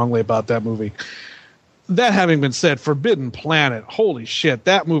strongly about that movie. That having been said, Forbidden Planet, holy shit,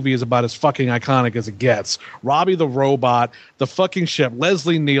 that movie is about as fucking iconic as it gets. Robbie the Robot, the fucking ship,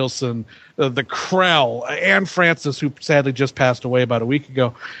 Leslie Nielsen, the Krell, Anne Francis, who sadly just passed away about a week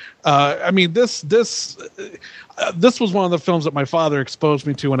ago. I mean, this was one of the films that my father exposed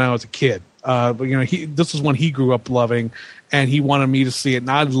me to when I was a kid. This is one he grew up loving, and he wanted me to see it,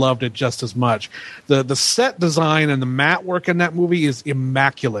 and I loved it just as much. The set design and the matte work in that movie is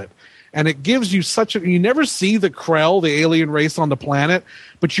immaculate. And it gives you you never see the Krell, the alien race on the planet,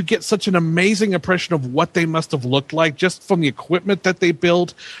 but you get such an amazing impression of what they must have looked like just from the equipment that they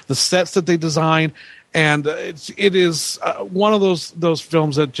built, the sets that they designed. And it is one of those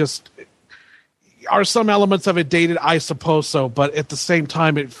films that just are some elements of it dated, I suppose so, but at the same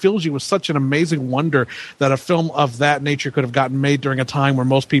time, it fills you with such an amazing wonder that a film of that nature could have gotten made during a time where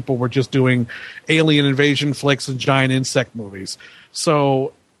most people were just doing alien invasion flicks and giant insect movies.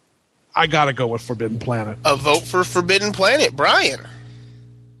 So I gotta go with Forbidden Planet. A vote for Forbidden Planet. Brian.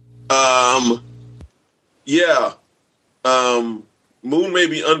 Yeah. Moon may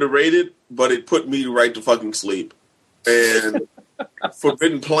be underrated, but it put me right to fucking sleep. And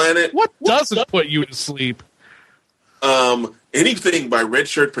Forbidden Planet. What doesn't put you to sleep? Anything by Red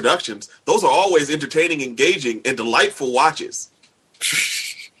Shirt Productions. Those are always entertaining, engaging, and delightful watches.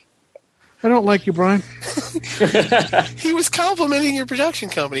 I don't like you, Brian. He was complimenting your production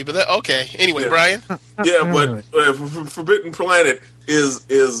company, but okay. Anyway, yeah. Brian. Yeah, but Forbidden Planet is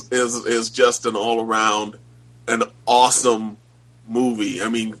just an all around an awesome movie. I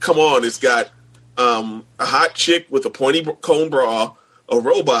mean, come on, it's got a hot chick with a pointy cone bra, a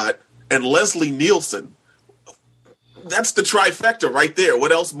robot, and Leslie Nielsen. That's the trifecta right there.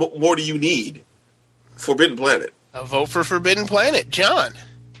 What else more do you need? Forbidden Planet. A vote for Forbidden Planet, John.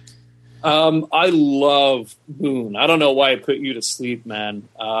 I love Moon. I don't know why it put you to sleep, man.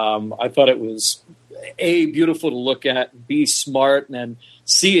 I thought it was beautiful to look at, B, smart, and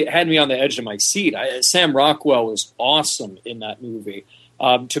C, it had me on the edge of my seat. Sam Rockwell was awesome in that movie.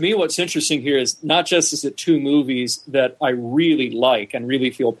 To me, what's interesting here is not just is it two movies that I really like and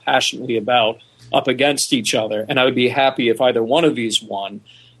really feel passionately about up against each other, and I would be happy if either one of these won.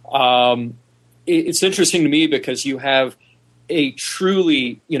 It's interesting to me because you have a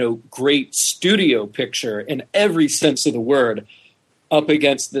truly, great studio picture in every sense of the word up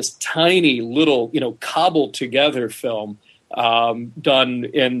against this tiny little, cobbled together film done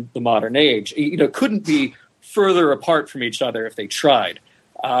in the modern age. Couldn't be further apart from each other if they tried.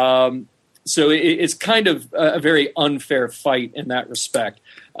 So it's kind of a very unfair fight in that respect.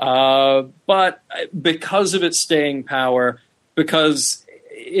 But because of its staying power, because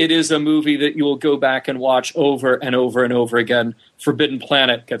it is a movie that you will go back and watch over and over and over again, Forbidden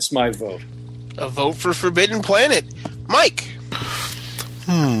Planet gets my vote. A vote for Forbidden Planet. Mike?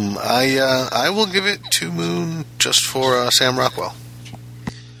 I will give it to Moon just for Sam Rockwell.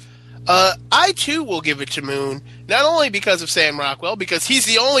 I, too, will give it to Moon, not only because of Sam Rockwell, because he's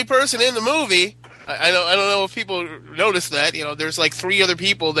the only person in the movie. I don't know if people notice that. There's like 3 other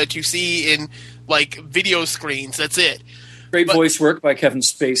people that you see in, like, video screens. That's it. Great voice work by Kevin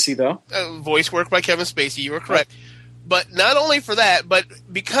Spacey, though. Voice work by Kevin Spacey, you were correct. But not only for that, but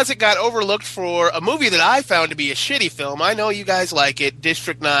because it got overlooked for a movie that I found to be a shitty film. I know you guys like it,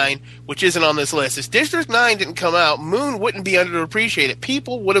 District 9, which isn't on this list. If District 9 didn't come out, Moon wouldn't be underappreciated.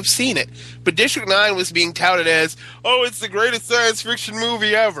 People would have seen it. But District 9 was being touted as, it's the greatest science fiction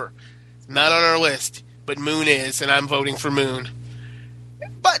movie ever. Not on our list, but Moon is, and I'm voting for Moon.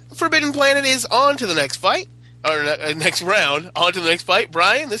 But Forbidden Planet is on to the next fight. Or next round, on to the next fight.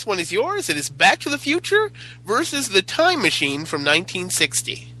 Brian, this one is yours. It is Back to the Future versus The Time Machine from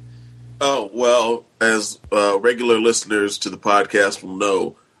 1960. Oh, well, as regular listeners to the podcast will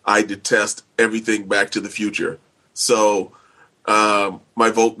know, I detest everything Back to the Future. So my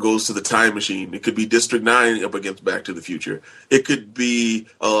vote goes to The Time Machine. It could be District 9 up against Back to the Future. It could be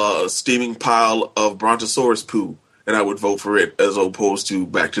a steaming pile of Brontosaurus poo, and I would vote for it as opposed to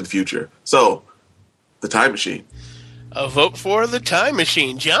Back to the Future. So, The Time Machine. A vote for The Time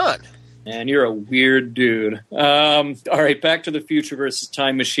Machine. John? And you're a weird dude. All right, Back to the Future versus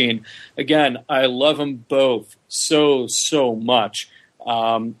Time Machine. Again, I love them both so much.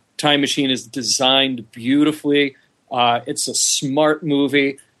 Time Machine is designed beautifully. It's a smart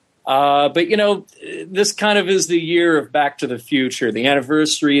movie. But, this kind of is the year of Back to the Future, the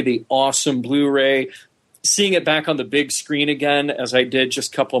anniversary, the awesome Blu-ray, seeing it back on the big screen again, as I did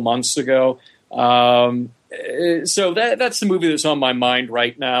just a couple of months ago. So that's the movie that's on my mind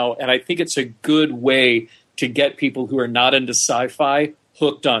right now, and I think it's a good way to get people who are not into sci-fi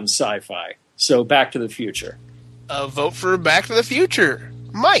hooked on sci-fi. So Back to the Future. A vote for Back to the Future.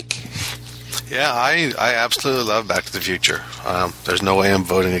 Mike? Yeah, I absolutely love Back to the Future. There's no way I'm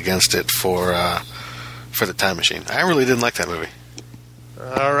voting against it for The Time Machine. I really didn't like that movie.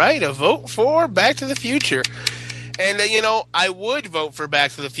 All right, a vote for Back to the Future. And, I would vote for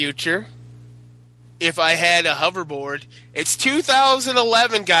Back to the Future if I had a hoverboard. It's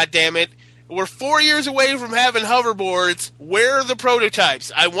 2011, goddammit. We're 4 years away from having hoverboards. Where are the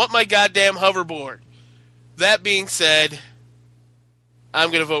prototypes? I want my goddamn hoverboard. That being said, I'm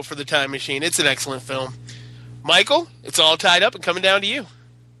going to vote for The Time Machine. It's an excellent film. Michael, it's all tied up and coming down to you.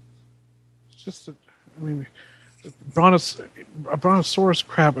 It's just, Brontosaurus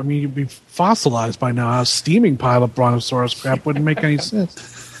crap, you'd be fossilized by now. A steaming pile of Brontosaurus crap wouldn't make any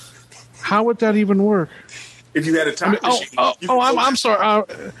sense. How would that even work? If you had a time machine. I'm sorry.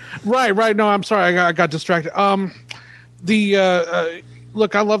 Right. No, I'm sorry. I got distracted.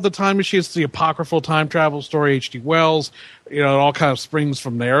 Look, I love The Time Machine. It's the apocryphal time travel story, H.G. Wells. It all kind of springs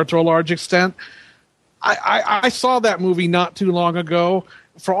from there to a large extent. I saw that movie not too long ago.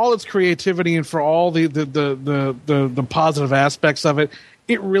 For all its creativity and for all the positive aspects of it,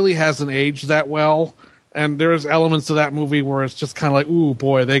 it really hasn't aged that well. And there's elements of that movie where it's just kind of like, ooh,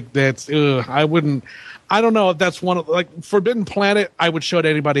 boy, I don't know if that's one of, like, Forbidden Planet, I would show it to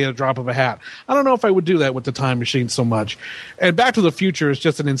anybody at a drop of a hat. I don't know if I would do that with The Time Machine so much. And Back to the Future is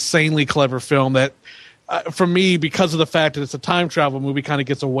just an insanely clever film that, for me, because of the fact that it's a time travel movie, kind of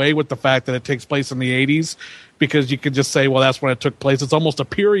gets away with the fact that it takes place in the 80s, because you could just say, well, that's when it took place. It's almost a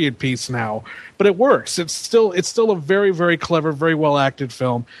period piece now. But it works. It's still a very, very clever, very well-acted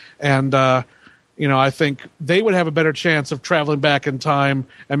film. And, I think they would have a better chance of traveling back in time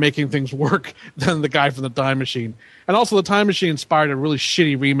and making things work than the guy from The Time Machine. And also, The Time Machine inspired a really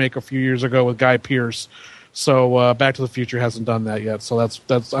shitty remake a few years ago with Guy Pearce. So Back to the Future hasn't done that yet. So that's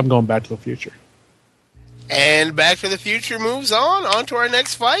I'm going Back to the Future. And Back to the Future moves on to our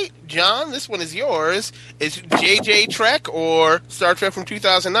next fight. John, this one is yours. It's JJ Trek or Star Trek from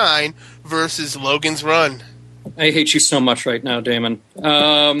 2009 versus Logan's Run. I hate you so much right now, Damon.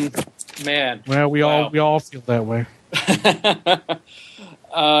 Man. Well, we all feel that way.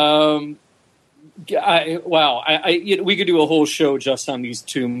 We could do a whole show just on these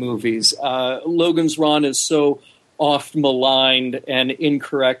two movies. Logan's Run is so oft maligned and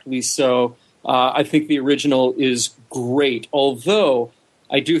incorrectly so. I think the original is great, although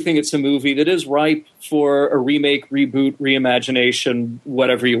I do think it's a movie that is ripe for a remake, reboot, reimagination,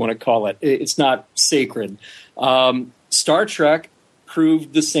 whatever you want to call it. It's not sacred. Star Trek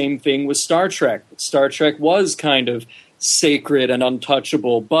proved the same thing with Star Trek. Star Trek was kind of sacred and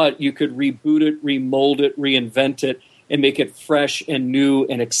untouchable, but you could reboot it, remold it, reinvent it, and make it fresh and new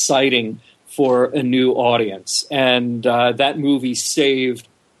and exciting for a new audience. And that movie saved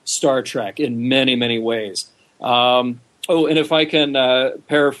Star Trek in many, many ways. And if I can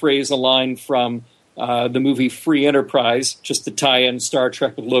paraphrase a line from the movie Free Enterprise, just to tie in Star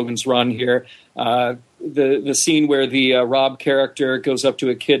Trek with Logan's Run here, the scene where the Rob character goes up to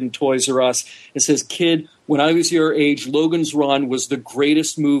a kid in Toys R Us and says, "Kid, when I was your age, Logan's Run was the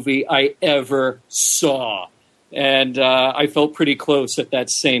greatest movie I ever saw." And I felt pretty close at that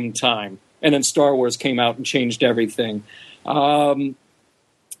same time. And then Star Wars came out and changed everything. But,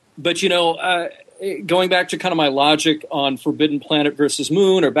 going back to kind of my logic on Forbidden Planet versus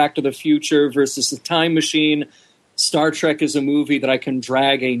Moon or Back to the Future versus The Time Machine, Star Trek is a movie that I can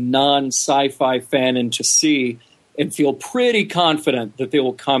drag a non-sci-fi fan in to see and feel pretty confident that they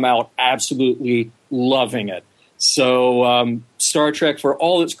will come out absolutely loving it. So Star Trek, for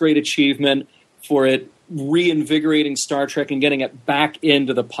all its great achievement, for it reinvigorating Star Trek and getting it back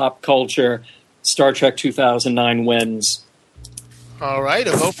into the pop culture, Star Trek 2009 wins. All right,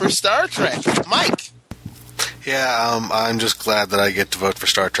 a vote for Star Trek. Mike? Yeah, I'm just glad that I get to vote for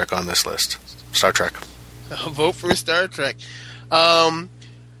Star Trek on this list. Star Trek. A vote for Star Trek.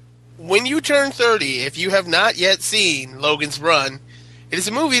 when you turn 30, if you have not yet seen Logan's Run, it is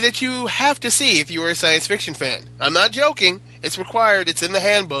a movie that you have to see if you are a science fiction fan. I'm not joking. It's required. It's in the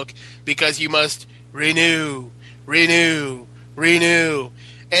handbook because you must renew. And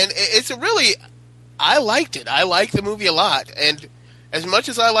it's a really... I liked it. I liked the movie a lot. And as much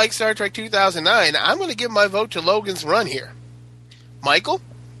as I like Star Trek 2009, I'm going to give my vote to Logan's Run here. Michael?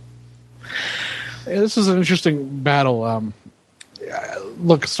 Yeah, this is an interesting battle.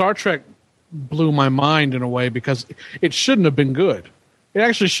 Look, Star Trek blew my mind in a way because it shouldn't have been good. It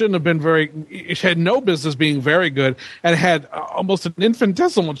actually shouldn't have been it had no business being very good, and had almost an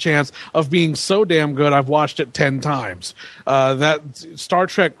infinitesimal chance of being so damn good I've watched it 10 times. That Star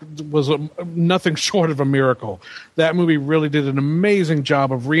Trek was nothing short of a miracle. That movie really did an amazing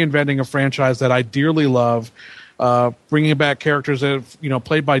job of reinventing a franchise that I dearly love, bringing back characters that have,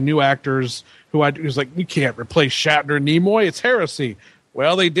 played by new actors who was like, you can't replace Shatner and Nimoy. It's heresy.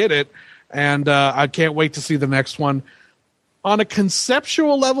 Well, they did it, and I can't wait to see the next one. On a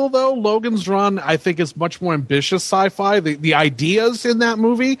conceptual level, though, Logan's Run, I think, is much more ambitious sci-fi. The ideas in that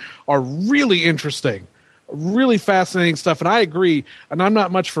movie are really interesting, really fascinating stuff. And I agree, and I'm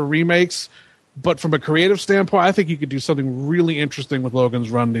not much for remakes, but from a creative standpoint, I think you could do something really interesting with Logan's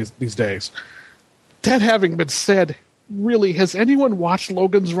Run these days. That having been said, really, has anyone watched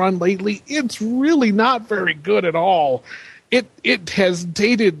Logan's Run lately? It's really not very good at all. It has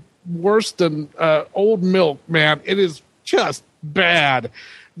dated worse than old milk, man. It is just bad.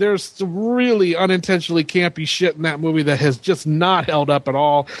 There's some really unintentionally campy shit in that movie that has just not held up at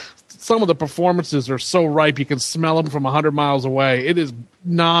all. Some of the performances are so ripe you can smell them from 100 miles away. It is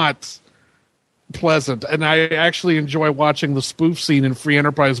not pleasant, and I actually enjoy watching the spoof scene in Free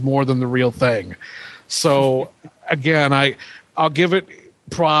Enterprise more than the real thing. So again, I'll give it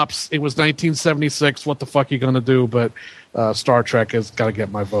props. It was 1976. What the fuck are you going to do? But Star Trek has got to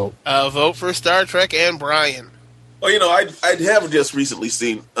get my vote. Vote for Star Trek and Brian. Well, I have just recently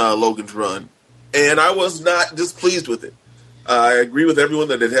seen Logan's Run, and I was not displeased with it. I agree with everyone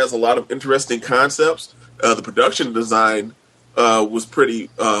that it has a lot of interesting concepts. The production design was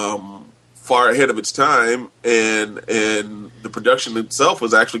pretty far ahead of its time, and the production itself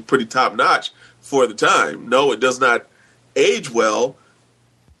was actually pretty top-notch for the time. No, it does not age well,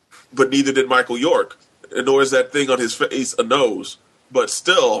 but neither did Michael York, nor is that thing on his face a nose. But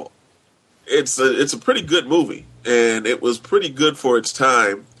still, it's a pretty good movie, and it was pretty good for its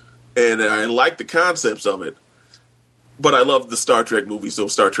time, and I like the concepts of it. But I love the Star Trek movie, so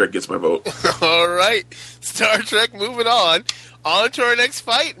Star Trek gets my vote. All right, Star Trek, moving on. On to our next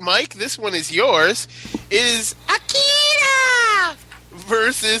fight. Mike, this one is yours. It is Akira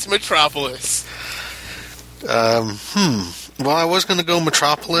versus Metropolis. Well, I was going to go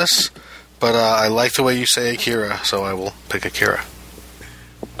Metropolis, but I like the way you say Akira, so I will pick Akira.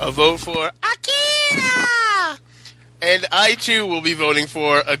 A vote for Akira! And I, too, will be voting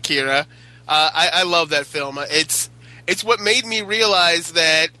for Akira. I love that film. It's what made me realize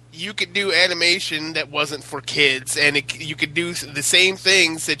that you could do animation that wasn't for kids, and you could do the same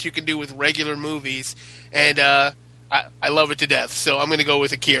things that you can do with regular movies, and I love it to death. So I'm going to go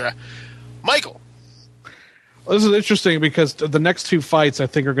with Akira. Michael. Well, this is interesting because the next two fights I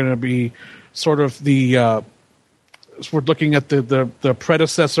think are going to be sort of the we're looking at the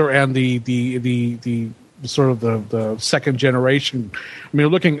predecessor and the sort of the second generation. I mean,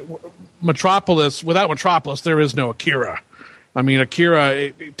 looking Metropolis. Without Metropolis, there is no Akira. I mean, Akira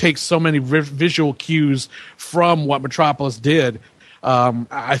it takes so many visual cues from what Metropolis did.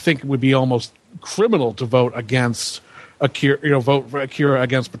 I think it would be almost criminal to vote against Akira. Vote for Akira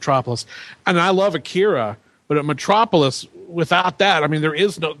against Metropolis. And I love Akira, but at Metropolis, without that, I mean, there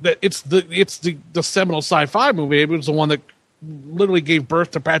is no. It's the seminal sci-fi movie. It was the one that literally gave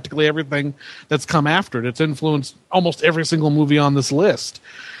birth to practically everything that's come after it. It's influenced almost every single movie on this list.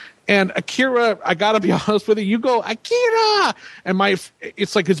 And Akira, I gotta be honest with you, you go, Akira! And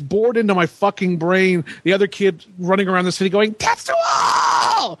it's like it's bored into my fucking brain. The other kid running around the city going,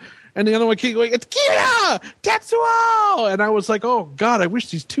 Tetsuo! And the other one kid going, it's Akira! Tetsuo! And I was like, oh God, I wish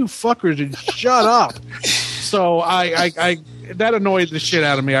these two fuckers would shut up. So I that annoyed the shit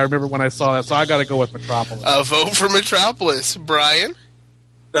out of me. I remember when I saw that, so I gotta go with Metropolis. A vote for Metropolis. Brian?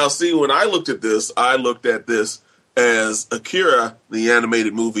 Now, see, when I looked at this as Akira, the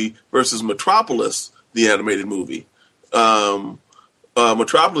animated movie, versus Metropolis, the animated movie.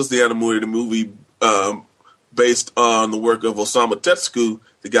 Metropolis, the animated movie, based on the work of Osamu Tezuka,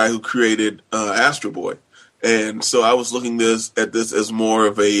 the guy who created Astro Boy. And so I was looking at this as more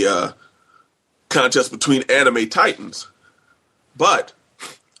of a contest between anime titans. But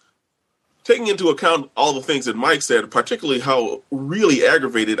taking into account all the things that Mike said, particularly how really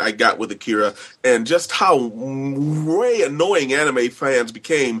aggravated I got with Akira and just how way annoying anime fans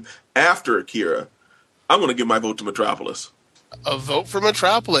became after Akira, I'm going to give my vote to Metropolis. A vote for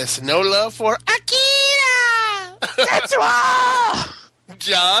Metropolis. No love for Akira! That's why!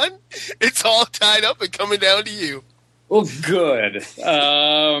 John, it's all tied up and coming down to you. Well, good.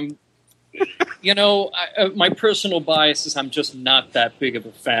 My personal bias is I'm just not that big of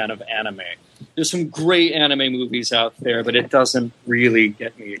a fan of anime. There's some great anime movies out there, but it doesn't really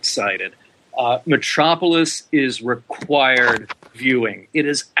get me excited. Metropolis is required viewing. It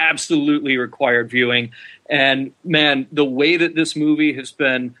is absolutely required viewing. And, man, the way that this movie has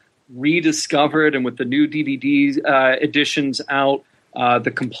been rediscovered and with the new DVD editions out,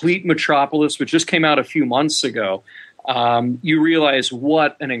 the complete Metropolis, which just came out a few months ago, you realize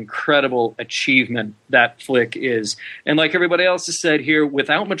what an incredible achievement that flick is. And like everybody else has said here,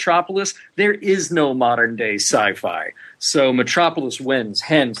 without Metropolis, there is no modern-day sci-fi. So Metropolis wins,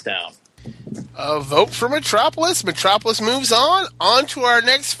 hands down. A vote for Metropolis. Metropolis moves on to our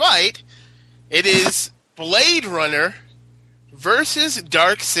next fight. It is Blade Runner versus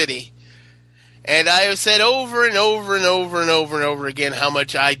Dark City. And I have said over and over and over and over and over again how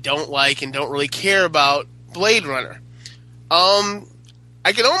much I don't like and don't really care about Blade Runner.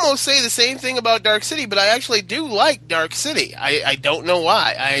 I can almost say the same thing about Dark City, but I actually do like Dark City. I don't know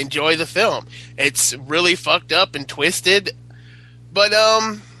why. I enjoy the film. It's really fucked up and twisted. But,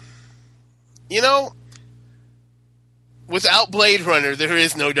 without Blade Runner, there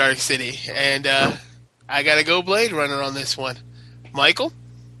is no Dark City. And I gotta go Blade Runner on this one. Michael?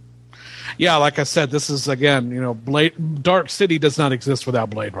 Yeah, like I said, this is, again, Dark City does not exist without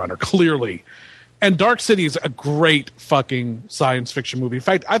Blade Runner, clearly. And Dark City is a great fucking science fiction movie. In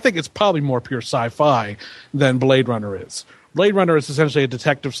fact, I think it's probably more pure sci-fi than Blade Runner is. Blade Runner is essentially a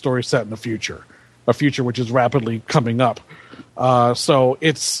detective story set in the future, a future which is rapidly coming up. So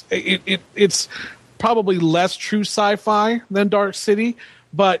it's probably less true sci-fi than Dark City,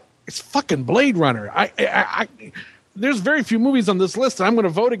 but it's fucking Blade Runner. There's very few movies on this list that I'm going to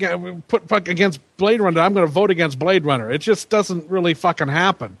vote against Blade Runner. I'm going to vote against Blade Runner. It just doesn't really fucking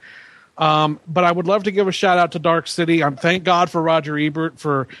happen. But I would love to give a shout out to Dark City. Thank God for Roger Ebert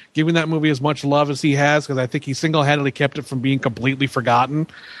for giving that movie as much love as he has, because I think he single-handedly kept it from being completely forgotten.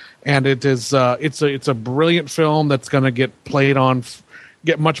 And it is it's a brilliant film that's going to get played on,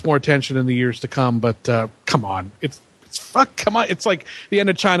 get much more attention in the years to come. But come on, come on, it's like the end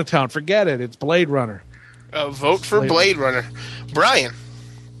of Chinatown. Forget it. It's Blade Runner. Vote for Blade Runner. Brian.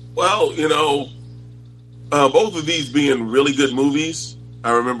 Well, both of these being really good movies.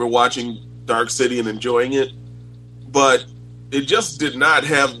 I remember watching Dark City and enjoying it, but it just did not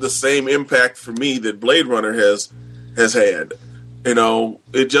have the same impact for me that Blade Runner has had.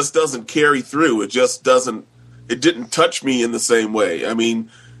 It just doesn't carry through. It didn't touch me in the same way. I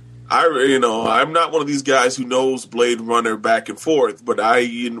mean, I'm not one of these guys who knows Blade Runner back and forth, but I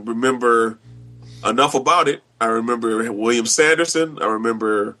remember enough about it. I remember William Sanderson. I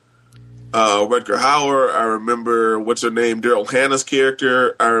remember Rutger Hauer. I remember Daryl Hannah's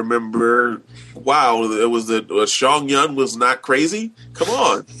character. I remember, wow, it was that Seong Yun was not crazy. Come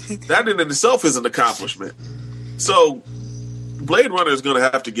on, that in itself is an accomplishment. So, Blade Runner is going to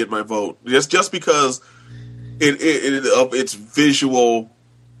have to get my vote just because of its visual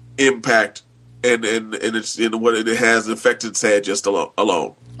impact and it's in what it has affected sad just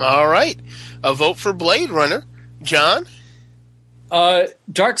alone. All right, a vote for Blade Runner, John.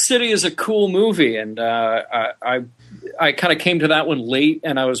 Dark City is a cool movie, and I kind of came to that one late,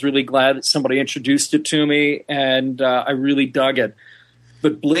 and I was really glad that somebody introduced it to me, and I really dug it.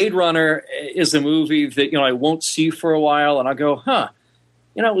 But Blade Runner is a movie that I won't see for a while, and I'll go,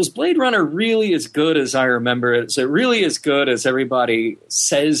 was Blade Runner really as good as I remember it? Is it really as good as everybody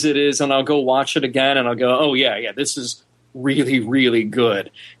says it is? And I'll go watch it again, and I'll go, oh, yeah, this is really, really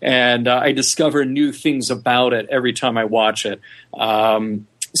good. And I discover new things about it every time I watch it.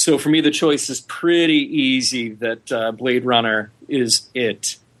 So for me, the choice is pretty easy that Blade Runner is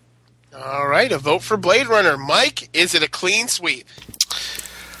it. All right, a vote for Blade Runner. Mike, is it a clean sweep?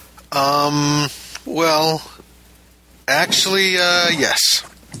 Well, actually, yes.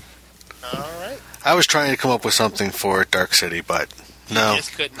 All right. I was trying to come up with something for Dark City, but no. You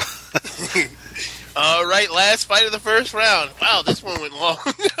just couldn't. All right, last fight of the first round. Wow, this one went long.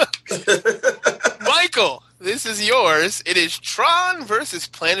 Michael, this is yours. It is Tron versus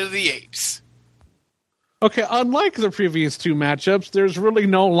Planet of the Apes. Okay, unlike the previous two matchups, there's really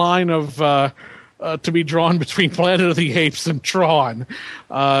no line of to be drawn between Planet of the Apes and Tron.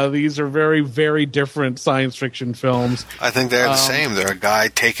 These are very, very different science fiction films. I think they're the same. They're a guy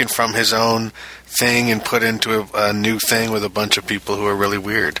taken from his own thing and put into a new thing with a bunch of people who are really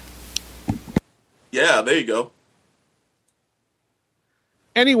weird. Yeah, there you go.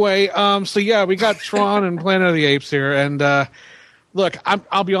 Anyway, so yeah, we got Tron and Planet of the Apes here, and look,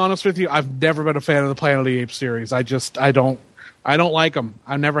 I'll be honest with you, I've never been a fan of the Planet of the Apes series. I don't like them.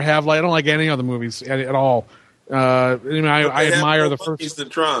 I never have. I don't like any of the movies at all. I admire the first. Than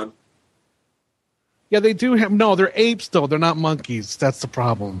Tron. Yeah, they do have. No, they're apes though. They're not monkeys. That's the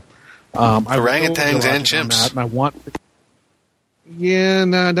problem. Orangutans and chimps. And I want. Yeah,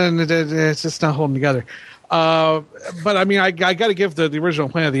 no, it's just not holding together. But I mean, I got to give the original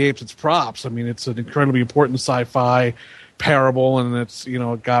Planet of the Apes its props. I mean, it's an incredibly important sci-fi parable, and it's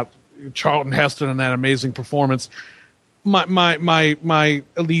it got Charlton Heston in that amazing performance. My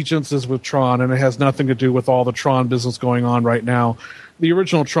allegiance is with Tron, and it has nothing to do with all the Tron business going on right now. The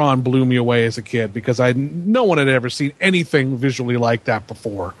original Tron blew me away as a kid because no one had ever seen anything visually like that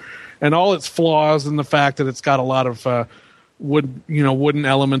before, and all its flaws and the fact that it's got a lot of wooden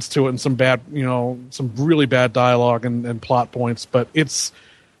elements to it and some really bad dialogue and plot points, but it's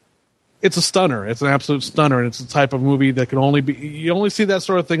a stunner. It's an absolute stunner, and it's the type of movie that you only see that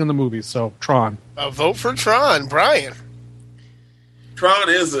sort of thing in the movies. So Tron. A vote for Tron, Brian. Tron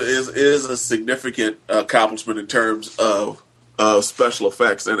is a significant accomplishment in terms of special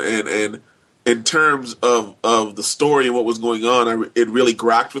effects and in terms of the story and what was going on. It really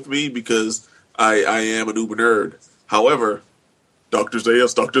grokked with me because I am an uber nerd. However, Dr.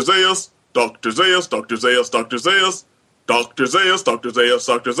 Zaius, Dr. Zaius, Dr. Zaius, Dr. Zaius, Dr. Zaius, Dr. Zaius, Dr. Zaius,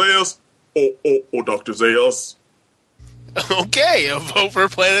 Dr. Zaius, oh, Dr. Zaius. Okay, a vote for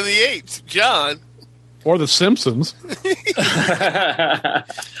Planet of the Apes. John. Or The Simpsons.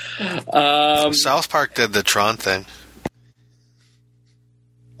 South Park did the Tron thing.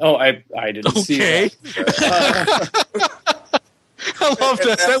 Oh, I didn't see that. I love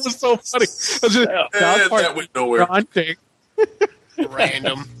that. That was so funny. That went nowhere.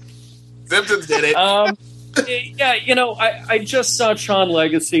 Random. Simpsons did it. Yeah, I just saw Tron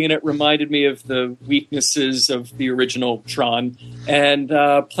Legacy, and it reminded me of the weaknesses of the original Tron. And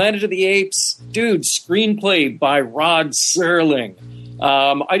Planet of the Apes, dude, screenplay by Rod Serling.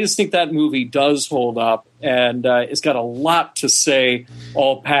 I just think that movie does hold up, and it's got a lot to say,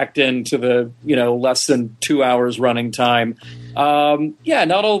 all packed into the less than 2 hours running time.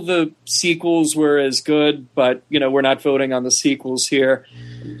 Not all the sequels were as good, but we're not voting on the sequels here.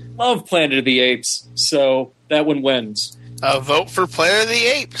 Love Planet of the Apes, so that one wins. A vote for Planet of the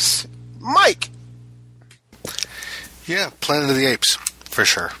Apes. Mike. Yeah, Planet of the Apes, for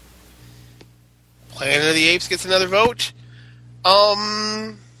sure. Planet of the Apes gets another vote.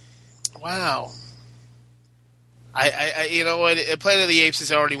 Wow. I you know what? Planet of the Apes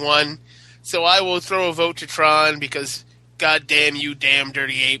has already won, so I will throw a vote to Tron because, god damn you, damn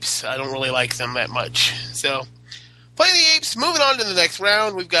dirty apes. I don't really like them that much. So, Planet of the Apes. Moving on to the next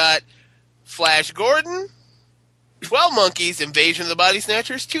round, we've got Flash Gordon, 12 Monkeys, Invasion of the Body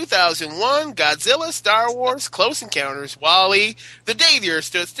Snatchers, 2001, Godzilla, Star Wars, Close Encounters, WALL-E, The Day the Earth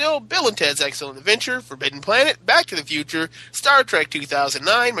Stood Still, Bill and Ted's Excellent Adventure, Forbidden Planet, Back to the Future, Star Trek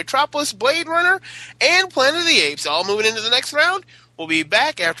 2009, Metropolis, Blade Runner, and Planet of the Apes. All moving into the next round. We'll be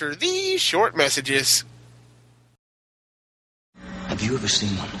back after these short messages. Have you ever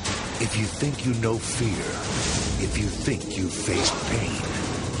seen one? If you think you know fear, if you think you've faced pain,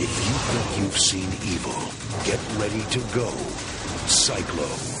 if you think you've seen evil, get ready to go.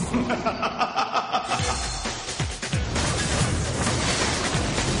 Cyclone.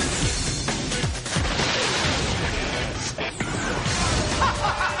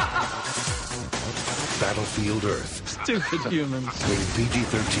 Battlefield Earth. Stupid humans. Rated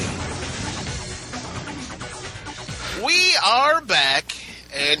PG-13. We are back,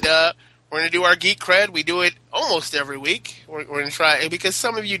 and we're going to do our Geek Cred. We do it almost every week. We're going to try, because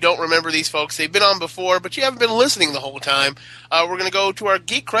some of you don't remember these folks. They've been on before, but you haven't been listening the whole time. We're going to go to our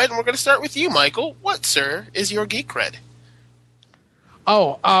Geek Cred, and we're going to start with you, Michael. What, sir, is your Geek Cred?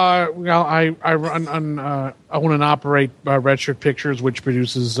 Oh, well, I run on, I own and operate Redshirt Pictures, which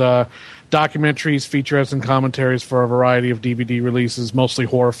produces documentaries, featurettes, and commentaries for a variety of DVD releases, mostly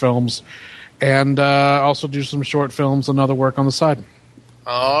horror films, and also do some short films and other work on the side.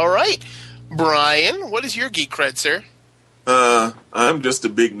 All right. Brian, what is your Geek Cred, sir? I'm just a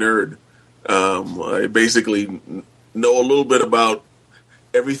big nerd. I basically know a little bit about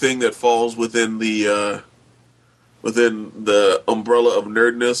everything that falls within the umbrella of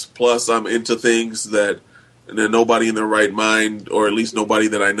nerdness. Plus, I'm into things that then nobody in their right mind, or at least nobody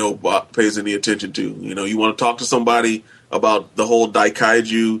that I know pays any attention to. You know, you want to talk to somebody about the whole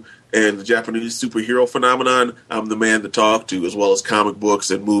Daikaiju and the Japanese superhero phenomenon, I'm the man to talk to, as well as comic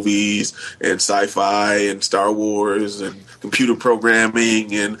books and movies and sci-fi and Star Wars and computer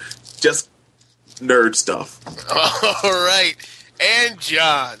programming and just nerd stuff. All right. And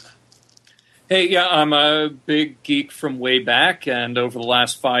John. Hey, yeah, I'm a big geek from way back, and over the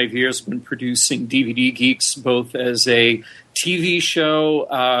last 5 years I've been producing DVD Geeks, both as a TV show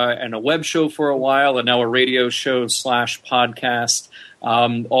and a web show for a while, and now a radio show / podcast.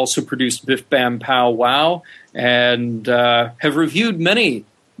 Also produced Biff Bam Pow Wow, and have reviewed many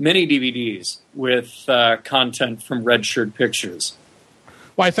DVDs with content from Red Shirt Pictures.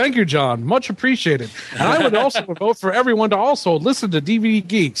 Why, thank you, John. Much appreciated. And I would also vote for everyone to also listen to DVD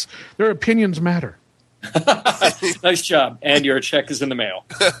Geeks. Their opinions matter. Nice job. And your check is in the mail.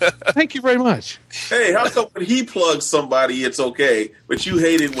 Thank you very much. Hey, how come when he plugs somebody, it's okay, but you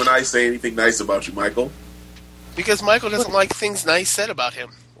hate it when I say anything nice about you, Michael? Because Michael doesn't like things nice said about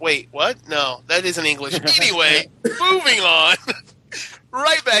him. Wait, what? No, that isn't English. Anyway, moving on.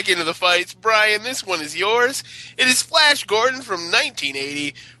 Right back into the fights. Brian, this one is yours. It is Flash Gordon from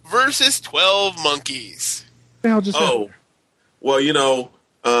 1980 versus 12 Monkeys. Well, you know,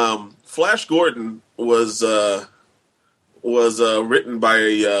 Flash Gordon was written by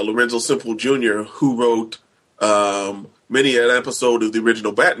Lorenzo Simple Jr., who wrote many an episode of the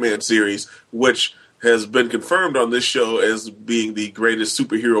original Batman series, which has been confirmed on this show as being the greatest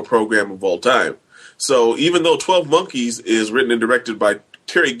superhero program of all time. So even though 12 Monkeys is written and directed by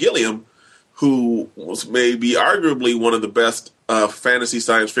Terry Gilliam, who was maybe arguably one of the best fantasy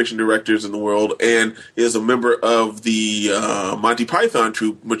science fiction directors in the world and is a member of the Monty Python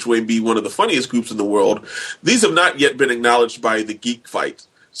troupe, which may be one of the funniest groups in the world, these have not yet been acknowledged by the Geek Fight.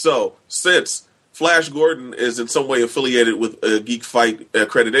 So since Flash Gordon is in some way affiliated with Geek Fight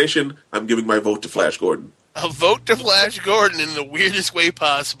accreditation, I'm giving my vote to Flash Gordon. A vote to Flash Gordon in the weirdest way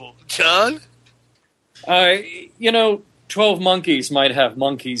possible. John? 12 Monkeys might have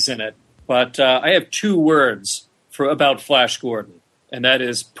monkeys in it, but I have 2 words about Flash Gordon, and that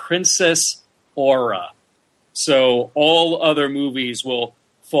is Princess Aura. So all other movies will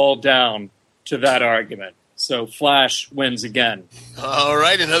fall down to that argument. So Flash wins again. All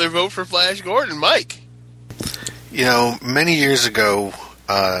right, another vote for Flash Gordon. Mike? You know, many years ago,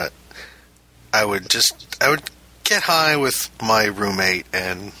 I would get high with my roommate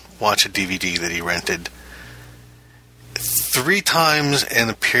and watch a DVD that he rented. 3 times in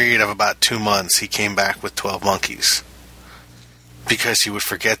a period of about 2 months, he came back with 12 Monkeys. Because he would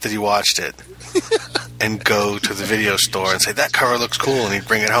forget that he watched it and go to the video store and say, that cover looks cool, and he'd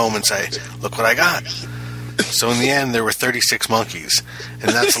bring it home and say, look what I got. So in the end, there were 36 monkeys,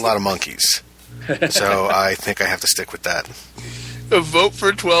 and that's a lot of monkeys. So I think I have to stick with that. A vote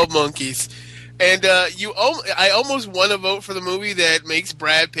for 12 Monkeys. And I almost want to vote for the movie that makes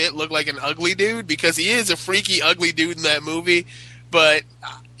Brad Pitt look like an ugly dude, because he is a freaky, ugly dude in that movie. But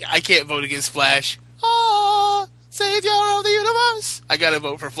I can't vote against Flash. Ah, Savior of the universe. I got to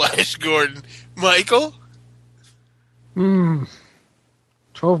vote for Flash Gordon. Michael? 12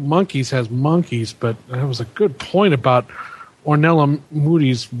 Monkeys has monkeys, but that was a good point about Ornella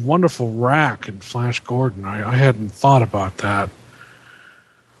Moody's wonderful rack in Flash Gordon. I hadn't thought about that.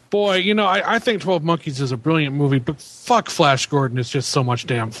 Boy, you know, I think 12 Monkeys is a brilliant movie, but fuck Flash Gordon. It's just so much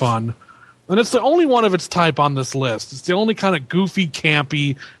damn fun. And it's the only one of its type on this list. It's the only kind of goofy,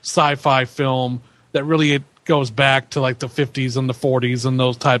 campy sci-fi film that really goes back to like the 50s and the 40s and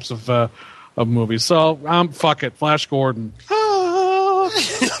those types of movies. So, fuck it. Flash Gordon.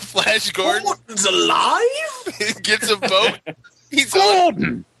 Flash Gordon's alive? Gets a vote. He's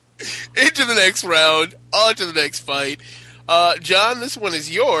Gordon. Into the next round. On to the next fight. John, this one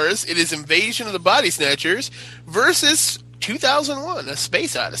is yours. It is Invasion of the Body Snatchers versus 2001, A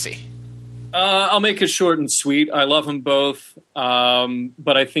Space Odyssey. I'll make it short and sweet. I love them both,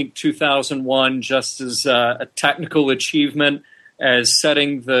 but I think 2001, just as a technical achievement, as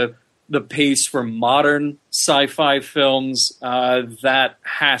setting the pace for modern sci-fi films, that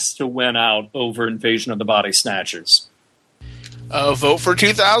has to win out over Invasion of the Body Snatchers. Vote for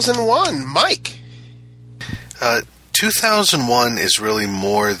 2001. Mike? 2001 is really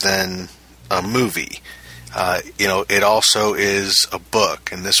more than a movie. It also is a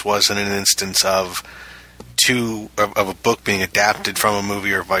book, and this wasn't an instance of a book being adapted from a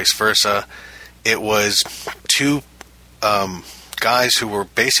movie or vice versa. It was 2 guys who were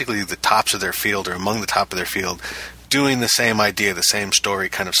basically the tops of their field, or among the top of their field, doing the same idea, the same story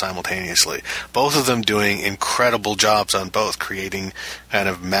kind of simultaneously. Both of them doing incredible jobs on both, creating kind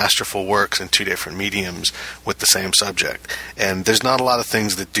of masterful works in two different mediums with the same subject. And there's not a lot of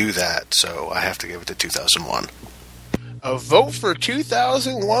things that do that, so I have to give it to 2001. A vote for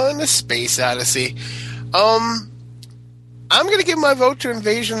 2001: A Space Odyssey. I'm going to give my vote to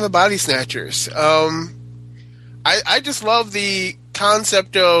Invasion of the Body Snatchers. I just love the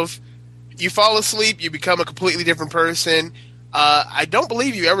concept of you fall asleep, you become a completely different person. I don't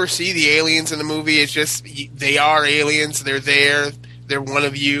believe you ever see the aliens in the movie. It's just they are aliens. They're there. They're one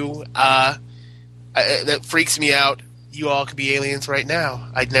of you. That freaks me out. You all could be aliens right now.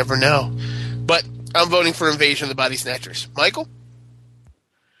 I'd never know. But I'm voting for Invasion of the Body Snatchers. Michael?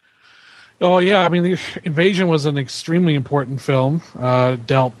 Oh, yeah. I mean, the Invasion was an extremely important film.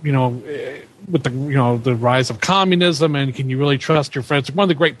 Dealt, with the rise of communism and can you really trust your friends? One of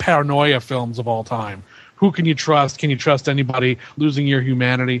the great paranoia films of all time. Who can you trust? Can you trust anybody? Losing your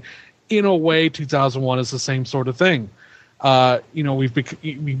humanity. In a way, 2001 is the same sort of thing. We've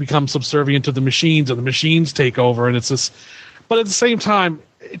become subservient to the machines, and the machines take over, and it's this. But at the same time,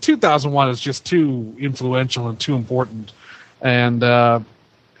 2001 is just too influential and too important, and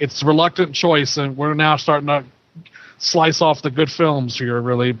it's a reluctant choice. And we're now starting to slice off the good films here,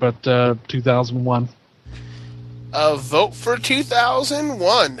 really. But 2001. A vote for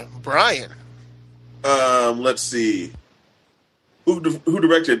 2001, Brian. Let's see. Who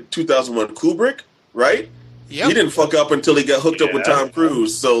directed 2001? Kubrick, right? Yeah. He didn't fuck up until he got hooked up with Tom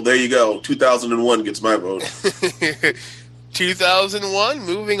Cruise. So there you go. 2001 gets my vote. 2001.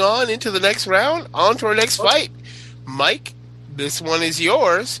 Moving on into the next round. On to our next fight. Mike, this one is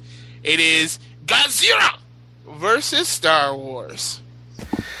yours. It is Godzilla versus Star Wars.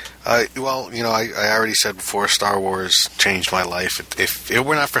 I already said before, Star Wars changed my life. If it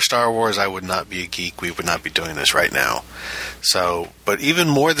were not for Star Wars, I would not be a geek. We would not be doing this right now. So, but even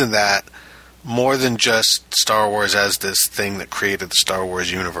more than that, more than just Star Wars as this thing that created the Star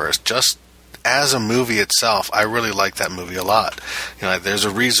Wars universe, just as a movie itself, I really like that movie a lot. There's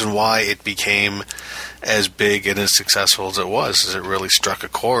a reason why it became as big and as successful as it was, is it really struck a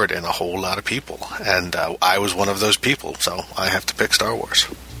chord in a whole lot of people. And I was one of those people, so I have to pick Star Wars.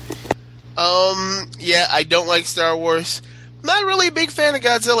 Yeah, I don't like Star Wars. Not really a big fan of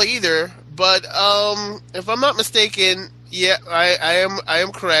Godzilla either, but if I'm not mistaken, yeah, I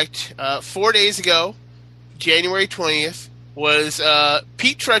am correct. 4 days ago, January 20th, was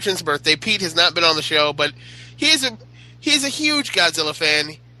Pete Trutchen's birthday. Pete has not been on the show, but he's a huge Godzilla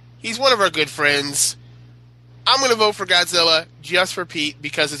fan. He's one of our good friends. I'm going to vote for Godzilla just for Pete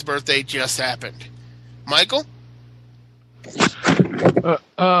because his birthday just happened. Michael?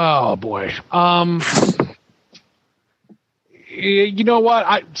 Oh boy. You know what?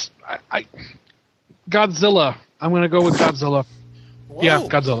 I Godzilla. I'm going to go with Godzilla. Whoa. Yeah,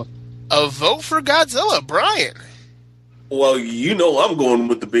 Godzilla. A vote for Godzilla, Brian. Well, I'm going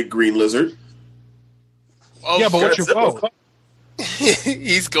with the big green lizard. Oh, yeah, but what's your vote?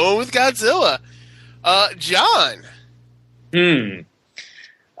 He's going with Godzilla. John.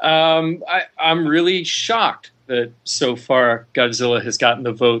 I'm really shocked that so far Godzilla has gotten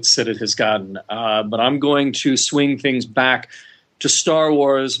the votes that it has gotten. But I'm going to swing things back to Star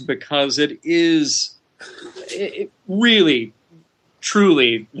Wars because it is really,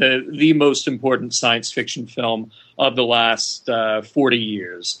 truly the most important science fiction film of the last 40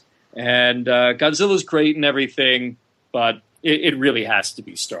 years. And Godzilla's great and everything, but it really has to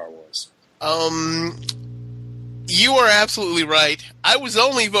be Star Wars. You are absolutely right. I was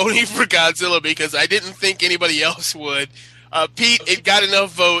only voting for Godzilla because I didn't think anybody else would. Pete, it got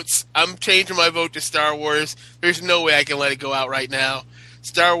enough votes. I'm changing my vote to Star Wars. There's no way I can let it go out right now.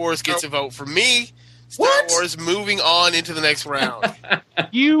 Star Wars gets a vote for me. Star Wars moving on into the next round.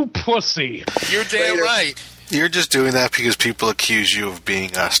 You pussy. You're damn right. You're just doing that because people accuse you of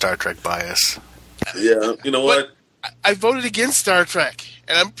being Star Trek bias. Yeah, you know what? I voted against Star Trek,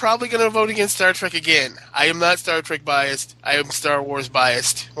 and I'm probably going to vote against Star Trek again. I am not Star Trek biased. I am Star Wars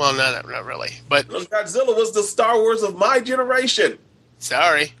biased. Well, not really. But Godzilla was the Star Wars of my generation.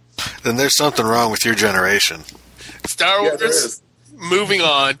 Sorry. Then there's something wrong with your generation. Star Wars, moving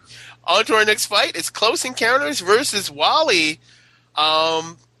on. On to our next fight. It's Close Encounters versus WALL-E.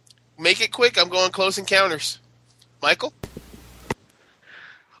 Make it quick. I'm going Close Encounters. Michael?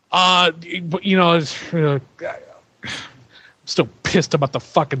 I'm still pissed about the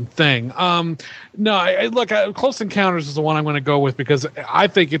fucking thing. Close Encounters is the one I'm going to go with because I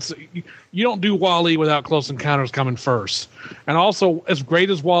think you don't do WALL-E without Close Encounters coming first. And also, as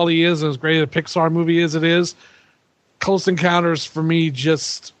great as WALL-E is, and as great a Pixar movie as it is, Close Encounters for me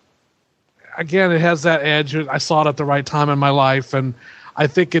just again, it has that edge. I saw it at the right time in my life, and I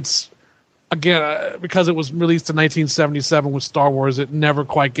think it's, again, because it was released in 1977 with Star Wars, it never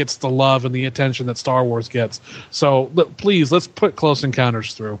quite gets the love and the attention that Star Wars gets. So please, let's put Close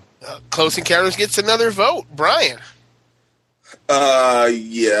Encounters through. Close Encounters gets another vote. Brian.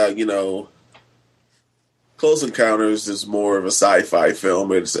 Yeah, you know, Close Encounters is more of a sci-fi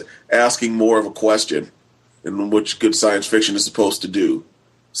film. It's asking more of a question, in which good science fiction is supposed to do.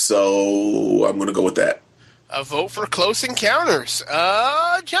 So I'm going to go with that. A vote for Close Encounters.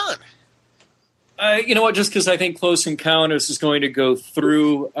 John. You know what? Just because I think Close Encounters is going to go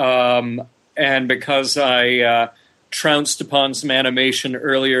through, and because I trounced upon some animation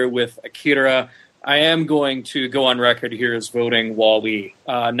earlier with Akira, I am going to go on record here as voting WALL-E.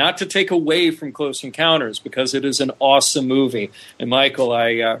 Not to take away from Close Encounters, because it is an awesome movie. And Michael,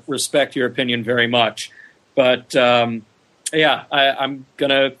 I respect your opinion very much. But yeah, I'm going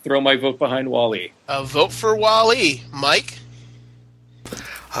to throw my vote behind WALL-E. A vote for WALL-E. Mike?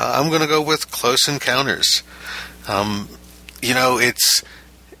 I'm going to go with Close Encounters. You know, it's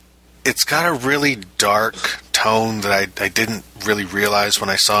got a really dark tone that I didn't really realize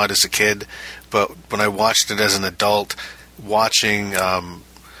when I saw it as a kid, but when I watched it as an adult, watching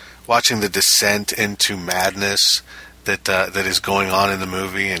the descent into madness that is going on in the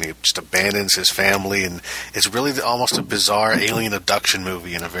movie, and he just abandons his family, and it's really almost a bizarre alien abduction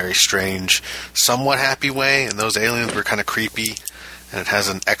movie in a very strange, somewhat happy way, and those aliens were kind of creepy, and it has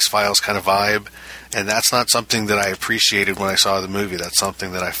an X-Files kind of vibe, and that's not something that I appreciated when I saw the movie. That's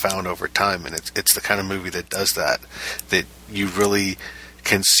something that I found over time, and it's the kind of movie that does that you really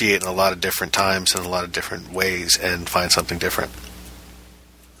can see it in a lot of different times and a lot of different ways and find something different.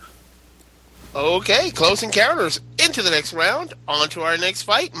 Okay, Close Encounters into the next round. On to our next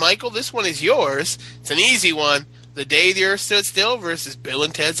fight. Michael, this one is yours. It's an easy one. The Day the Earth Stood Still versus Bill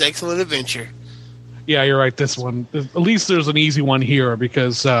and Ted's Excellent Adventure. Yeah, you're right. This one, at least there's an easy one here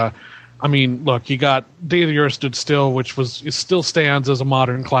because, I mean, look, you got Day the Earth Stood Still, it still stands as a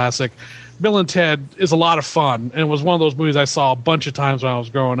modern classic. Bill and Ted is a lot of fun, and it was one of those movies I saw a bunch of times when I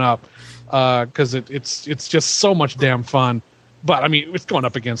was growing up because it's just so much damn fun. But I mean, it's going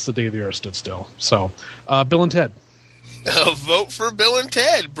up against The Day the Earth Stood Still. So, Bill and Ted. A vote for Bill and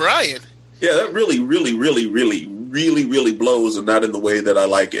Ted, Brian. Yeah, that really, really, really, really, really, really blows, and not in the way that I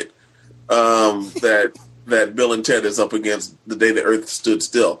like it. That Bill and Ted is up against The Day the Earth Stood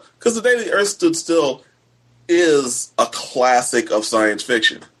Still, because The Day the Earth Stood Still is a classic of science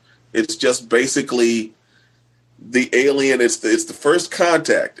fiction. It's just basically the alien. It's the first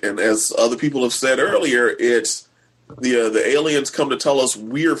contact, and as other people have said earlier, it's the aliens come to tell us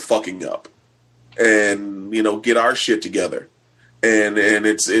we're fucking up, and get our shit together, and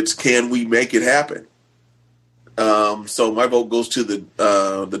it's can we make it happen? So my vote goes to the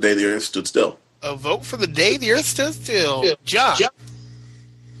Day the Earth Stood Still. A vote for The Day the Earth Stood Still. John.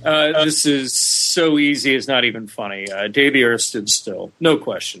 This is so easy, it's not even funny. Day the Earth Stood Still. No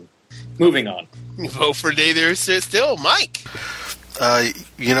question. Moving on. Vote for Day the Earth Stood Still. Mike.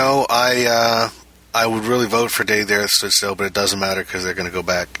 I would really vote for Day the Earth Stood Still, but it doesn't matter because they're going to go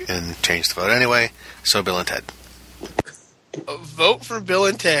back and change the vote anyway. So Bill and Ted. A vote for Bill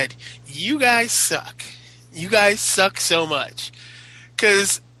and Ted. You guys suck. You guys suck so much.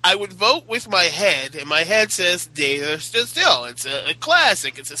 Because I would vote with my head, and my head says Day the Earth Stood Still. It's a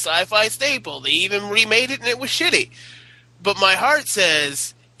classic. It's a sci-fi staple. They even remade it, and it was shitty. But my heart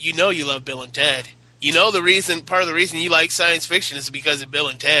says, you love Bill and Ted. Part of the reason you like science fiction is because of Bill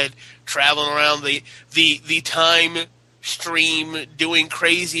and Ted traveling around the time stream, doing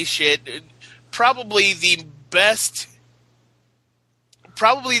crazy shit. Probably the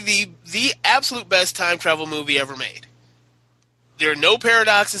absolute best time travel movie ever made. There are no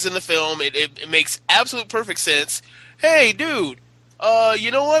paradoxes in the film. It makes absolute perfect sense. Hey, dude,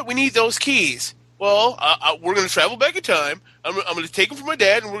 you know what? We need those keys. Well, we're going to travel back in time. I'm going to take them from my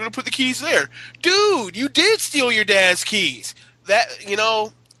dad, and we're going to put the keys there. Dude, you did steal your dad's keys.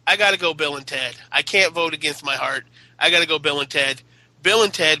 I got to go Bill and Ted. I can't vote against my heart. I got to go Bill and Ted. Bill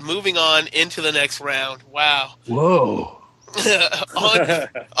and Ted moving on into the next round. Wow. Whoa.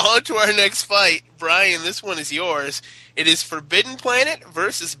 on to our next fight. Brian, this one is yours. It is Forbidden Planet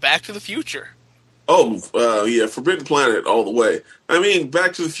versus Back to the Future. Oh, yeah, Forbidden Planet all the way. I mean,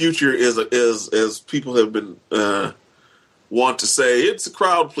 Back to the Future is as people have been want to say, it's a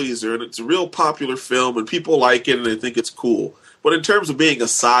crowd pleaser, and it's a real popular film, and people like it, and they think it's cool. But in terms of being a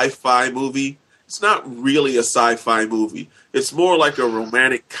sci-fi movie, it's not really a sci-fi movie. It's more like a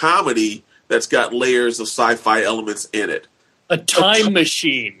romantic comedy that's got layers of sci-fi elements in it. A time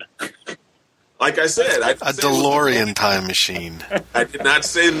machine. Like I said, a DeLorean time machine. I did not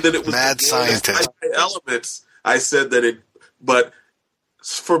say that it was mad scientist elements. I said that but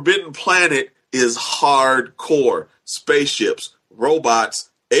Forbidden Planet is hardcore. Spaceships,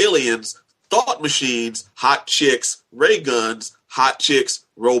 robots, aliens, thought machines, hot chicks, ray guns, hot chicks,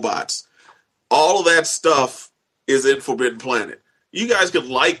 robots. All of that stuff is in Forbidden Planet. You guys can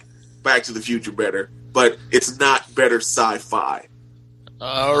like Back to the Future better, but it's not better sci-fi.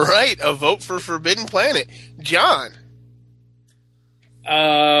 All right, a vote for Forbidden Planet. John.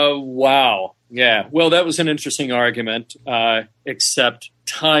 Wow. Yeah. Well, that was an interesting argument, except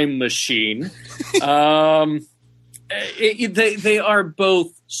Time Machine. They are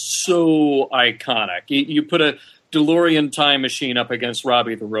both so iconic. You put a DeLorean time machine up against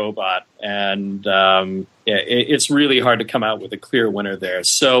Robbie the Robot, and it's really hard to come out with a clear winner there.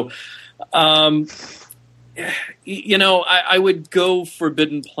 So, I would go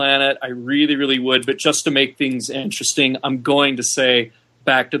Forbidden Planet. I really, really would. But just to make things interesting, I'm going to say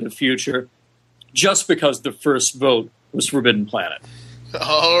Back to the Future, just because the first vote was Forbidden Planet.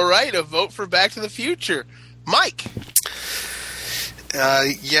 All right, a vote for Back to the Future. Mike.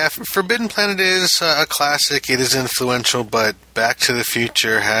 Forbidden Planet is a classic. It is influential, but Back to the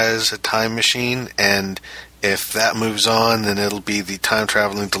Future has a time machine, and if that moves on, then it'll be the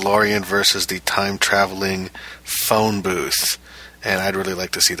time-traveling DeLorean versus the time-traveling phone booth, and I'd really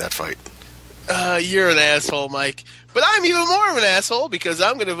like to see that fight. You're an asshole, Mike. But I'm even more of an asshole because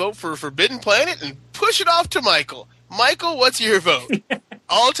I'm going to vote for Forbidden Planet and push it off to Michael. Michael, what's your vote?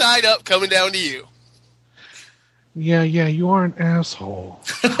 All tied up, coming down to you. Yeah, you are an asshole.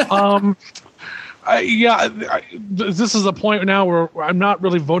 This is a point now where I'm not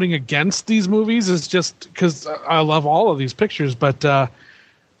really voting against these movies. It's just because I love all of these pictures. But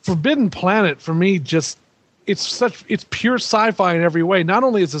Forbidden Planet, for me, it's pure sci-fi in every way. Not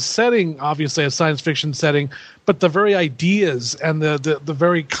only is the setting obviously a science fiction setting, but the very ideas and the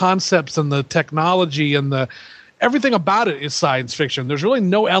very concepts and the technology and everything about it is science fiction. There's really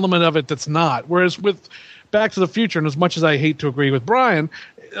no element of it that's not. Whereas with Back to the Future, and as much as I hate to agree with Brian,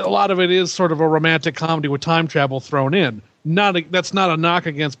 a lot of it is sort of a romantic comedy with time travel thrown in. That's not a knock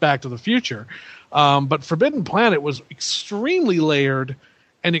against Back to the Future. But Forbidden Planet was extremely layered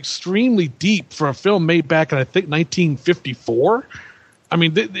and extremely deep for a film made back in, I think, 1954. I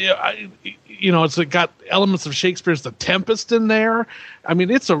mean, it's got elements of Shakespeare's The Tempest in there. I mean,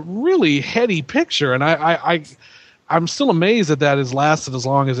 it's a really heady picture, and I'm still amazed that has lasted as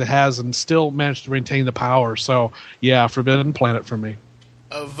long as it has and still managed to maintain the power. So, yeah, Forbidden Planet for me.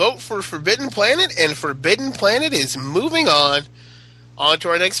 A vote for Forbidden Planet, and Forbidden Planet is moving on. On to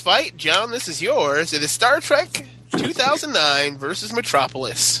our next fight. John, this is yours. It is Star Trek 2009 versus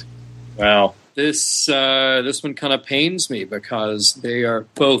Metropolis. Well, this one kind of pains me because they are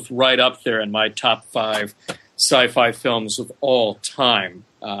both right up there in my top 5 sci-fi films of all time.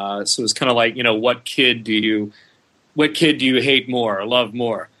 So it's kind of like, what kid do you hate more or love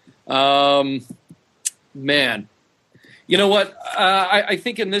more? Man. You know what? I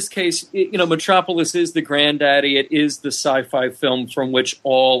think in this case, Metropolis is the granddaddy. It is the sci-fi film from which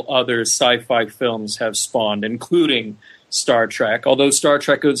all other sci-fi films have spawned, including Star Trek, although Star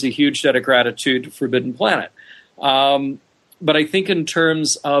Trek owes a huge debt of gratitude to Forbidden Planet. But I think in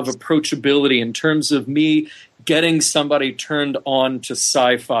terms of approachability, in terms of me getting somebody turned on to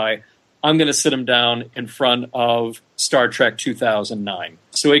sci-fi, I'm going to sit them down in front of Star Trek 2009.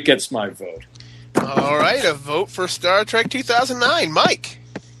 So it gets my vote. All right, a vote for Star Trek 2009. Mike?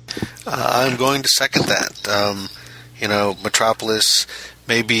 I'm going to second that. Metropolis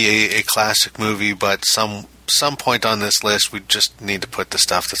may be a classic movie, but some point on this list, we just need to put the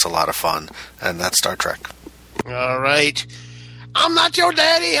stuff that's a lot of fun, and that's Star Trek. All right. I'm not your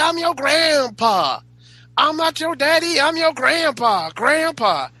daddy, I'm your grandpa. I'm not your daddy, I'm your grandpa.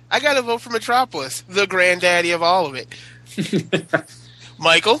 Grandpa. I got to vote for Metropolis, the granddaddy of all of it.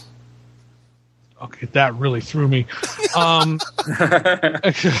 Michael? Okay, that really threw me. Wow.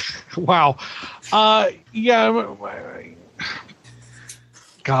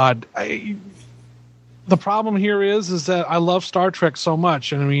 God. The problem here is that I love Star Trek so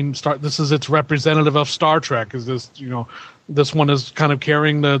much, and I mean, this is its representative of Star Trek. Is this, this one is kind of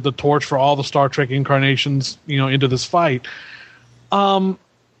carrying the torch for all the Star Trek incarnations, into this fight. The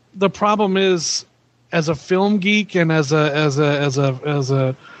problem is, as a film geek and as a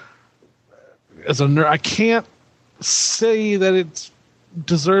nerd, I can't say that it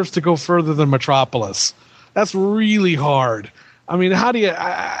deserves to go further than Metropolis. That's really hard. I mean, how do you?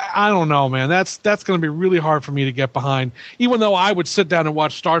 I don't know, man. That's going to be really hard for me to get behind. Even though I would sit down and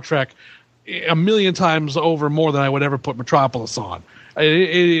watch Star Trek 1,000,000 times over more than I would ever put Metropolis on.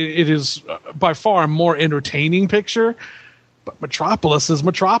 It is by far a more entertaining picture, but Metropolis is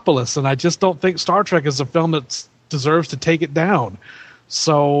Metropolis, and I just don't think Star Trek is a film that deserves to take it down.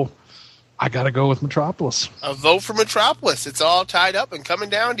 So I got to go with Metropolis. A vote for Metropolis. It's all tied up and coming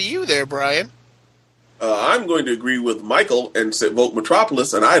down to you there, Brian. I'm going to agree with Michael and say vote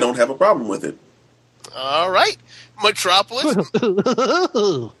Metropolis, and I don't have a problem with it. All right. Metropolis. Moving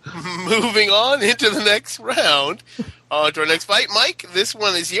on into the next round. On to our next fight. Mike, this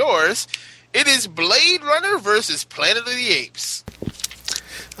one is yours. It is Blade Runner versus Planet of the Apes.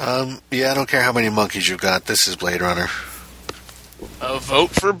 Yeah, I don't care how many monkeys you've got. This is Blade Runner. A vote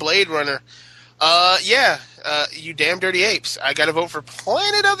for Blade Runner. You damn dirty apes. I got to vote for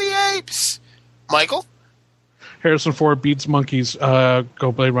Planet of the Apes. Michael? Harrison Ford beats monkeys.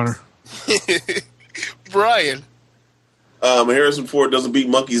 Go Blade Runner. Brian? Harrison Ford doesn't beat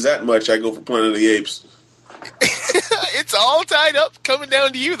monkeys that much. I go for Planet of the Apes. It's all tied up. Coming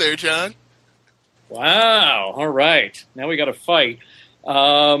down to you there, John. Wow. All right. Now we got to fight.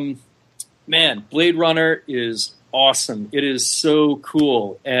 Man, Blade Runner is awesome. It is so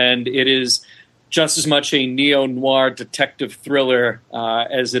cool. And it is just as much a neo-noir detective thriller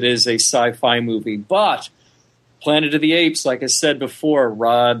as it is a sci-fi movie. But Planet of the Apes, like I said before,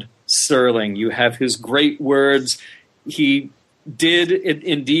 Rod Serling, you have his great words. He did,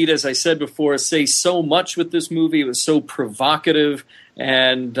 indeed, as I said before, say so much with this movie. It was so provocative.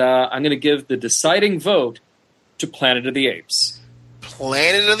 And I'm going to give the deciding vote to Planet of the Apes.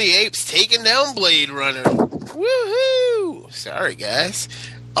 Planet of the Apes taking down Blade Runner. Woohoo! Sorry, guys.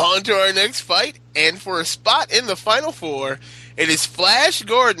 On to our next fight. And for a spot in the Final Four, it is Flash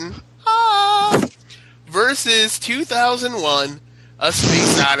Gordon versus 2001, A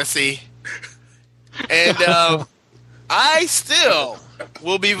Space Odyssey. And I still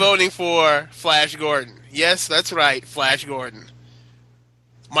will be voting for Flash Gordon. Yes, that's right, Flash Gordon.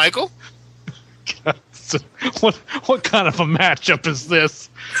 Michael? What kind of a matchup is this?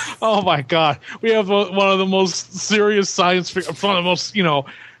 Oh my God! We have one of the most serious science fiction, one of the most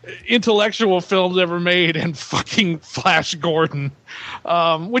intellectual films ever made, and fucking Flash Gordon,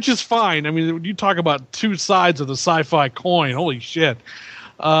 which is fine. I mean, you talk about two sides of the sci-fi coin. Holy shit!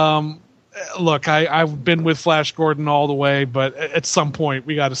 Look, I've been with Flash Gordon all the way, but at some point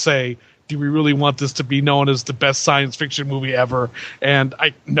we got to say, do we really want this to be known as the best science fiction movie ever? And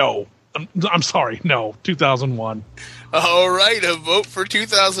no. I'm sorry, no, 2001. All right, a vote for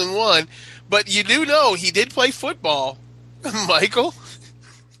 2001. But you do know he did play football. Michael?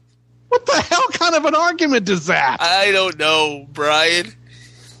 What the hell kind of an argument is that? I don't know, Brian.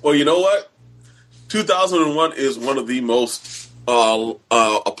 Well, you know what? 2001 is one of the most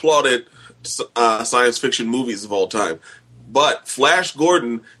applauded science fiction movies of all time. But Flash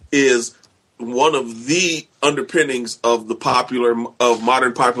Gordon is one of the underpinnings of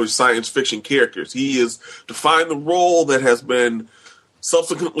modern popular science fiction characters. He is defined the role that has been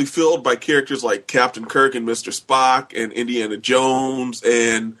subsequently filled by characters like Captain Kirk and Mr. Spock and Indiana Jones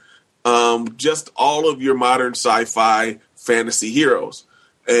and just all of your modern sci-fi fantasy heroes.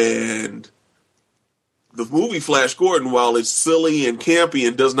 And the movie Flash Gordon, while it's silly and campy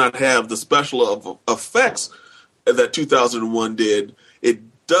and does not have the special effects that 2001 did, it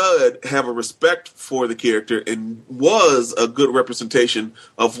did have a respect for the character and was a good representation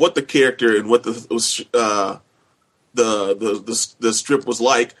of what the character and what the strip was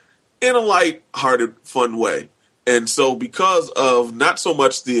like in a light-hearted, fun way. And so because of not so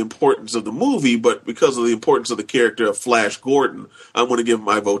much the importance of the movie, but because of the importance of the character of Flash Gordon, I'm going to give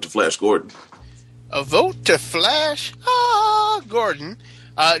my vote to Flash Gordon. A vote to Flash Gordon.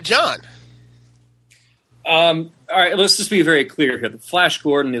 John? All right, let's just be very clear here. The Flash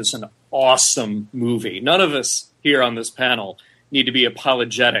Gordon is an awesome movie. None of us here on this panel need to be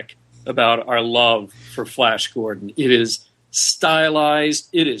apologetic about our love for Flash Gordon. It is stylized.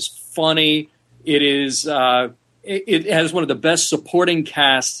 It is funny. It is. It has one of the best supporting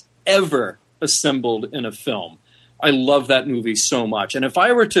casts ever assembled in a film. I love that movie so much. And if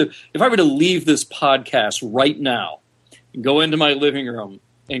I were to leave this podcast right now and go into my living room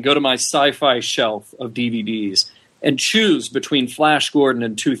and go to my sci-fi shelf of DVDs and choose between Flash Gordon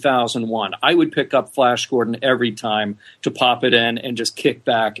and 2001, I would pick up Flash Gordon every time to pop it in and just kick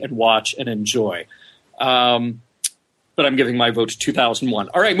back and watch and enjoy. But I'm giving my vote to 2001.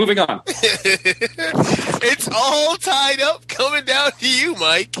 All right, moving on. It's all tied up, coming down to you,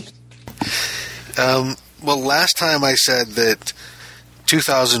 Mike. Well, last time I said that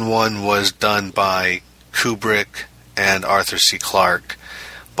 2001 was done by Kubrick and Arthur C. Clarke,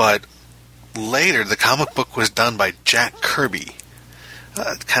 but later the comic book was done by Jack Kirby.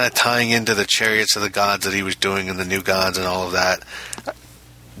 kind of tying into the Chariots of the Gods that he was doing in the New Gods and all of that.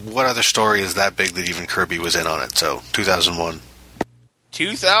 What other story is that big that even Kirby was in on it? So, 2001.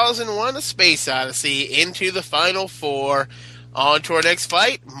 2001: A Space Odyssey into the Final Four. On to our next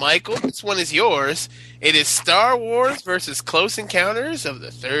fight. Michael, this one is yours. It is Star Wars versus Close Encounters of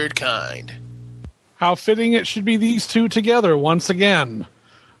the Third Kind. How fitting it should be these two together once again.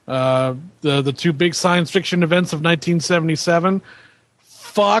 The two big science fiction events of 1977.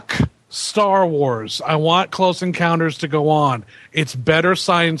 Fuck Star Wars. I want Close Encounters to go on. It's better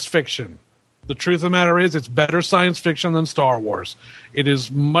science fiction. The truth of the matter is, it's better science fiction than Star Wars. It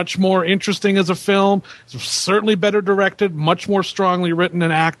is much more interesting as a film. It's certainly better directed, much more strongly written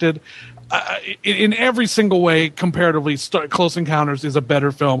and acted. In every single way, comparatively, Close Encounters is a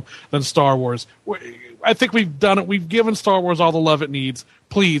better film than Star Wars. I think we've done it. We've given Star Wars all the love it needs.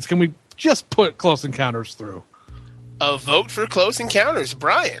 Please, can we just put Close Encounters through? A vote for Close Encounters.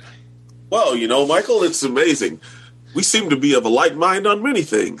 Brian. Well, Michael, it's amazing. We seem to be of a like mind on many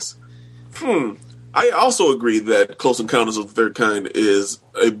things. I also agree that Close Encounters of the Third Kind is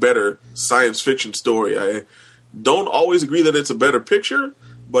a better science fiction story. I don't always agree that it's a better picture,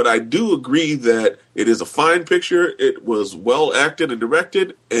 but I do agree that it is a fine picture. It was well acted and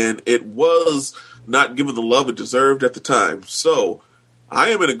directed, and it was not given the love it deserved at the time. So I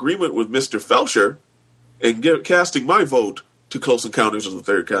am in agreement with Mr. Felcher and casting my vote to Close Encounters of the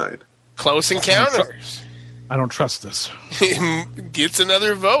Third Kind. Close Encounters. I don't trust this. Gets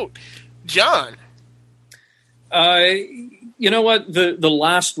another vote. John. You know what? The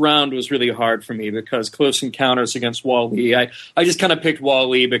last round was really hard for me because Close Encounters against Wall-E. I just kind of picked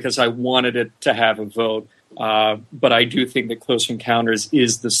Wall-E because I wanted it to have a vote. But I do think that Close Encounters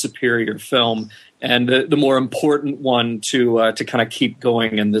is the superior film and the more important one to kind of keep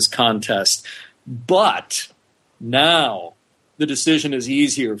going in this contest. But now the decision is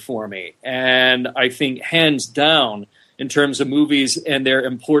easier for me. And I think hands down, in terms of movies and their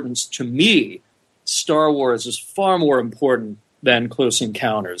importance to me, Star Wars is far more important than Close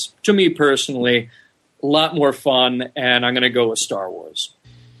Encounters. To me personally, a lot more fun, and I'm going to go with Star Wars.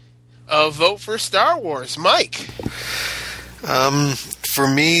 A vote for Star Wars. Mike. For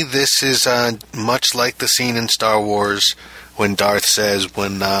me, this is much like the scene in Star Wars when Darth says,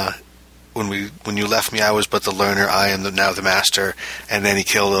 when you left me, I was but the learner, I am now the master, and then he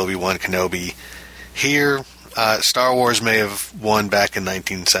killed Obi-Wan Kenobi. Here, Star Wars may have won back in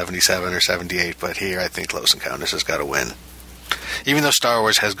 1977 or 78, but here I think Close Encounters has got to win. Even though Star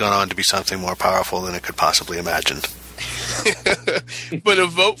Wars has gone on to be something more powerful than it could possibly imagine. But a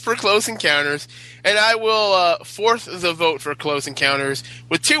vote for Close Encounters, and I will fourth the vote for Close Encounters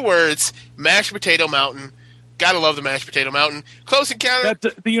with two words: Mashed Potato Mountain. Gotta love the Mashed Potato Mountain. Close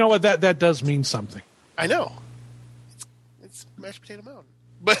Encounters. You know what? That does mean something. I know. It's Mashed Potato Mountain.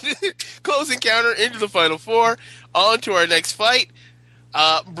 But Close Encounter into the Final Four. On to our next fight.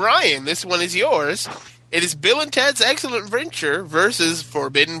 Brian, this one is yours. It is Bill and Ted's Excellent Adventure versus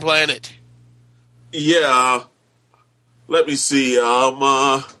Forbidden Planet. Yeah. Let me see.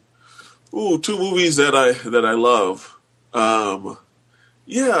 Two movies that I love.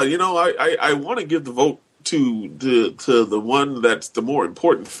 Yeah, I want to give the vote to the one that's the more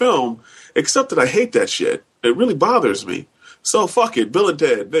important film, except that I hate that shit. It really bothers me. So fuck it, Bill and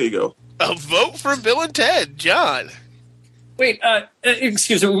Ted. There you go. A vote for Bill and Ted. John. Wait,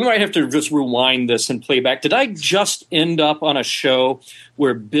 excuse me, we might have to just rewind this and play back. Did I just end up on a show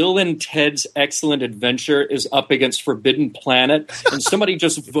where Bill and Ted's Excellent Adventure is up against Forbidden Planet, and somebody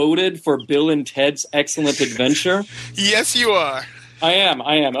just voted for Bill and Ted's Excellent Adventure? Yes, you are. I am.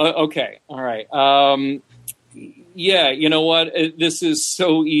 Okay, all right. Yeah, you know what? This is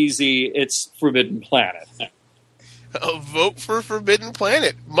so easy. It's Forbidden Planet. A vote for Forbidden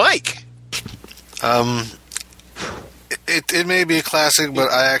Planet. Mike. It may be a classic,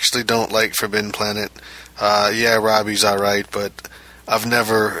 but I actually don't like Forbidden Planet. Yeah, Robbie's all right, but I've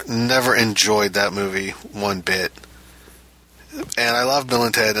never enjoyed that movie one bit. And I love Bill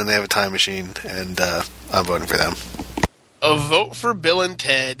and Ted, and they have a time machine, and I'm voting for them. A vote for Bill and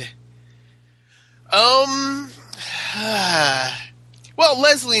Ted. Well,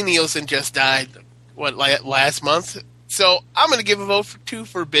 Leslie Nielsen just died, last month? So I'm going to give a vote to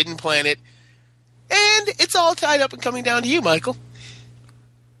Forbidden Planet. And it's all tied up and coming down to you, Michael.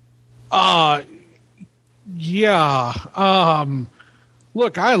 Yeah.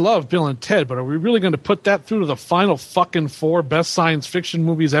 Look, I love Bill and Ted, but are we really going to put that through to the final fucking 4 best science fiction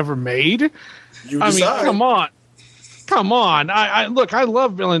movies ever made? I mean, come on. Look, I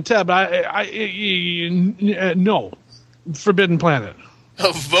love Bill and Ted, but no. Forbidden Planet.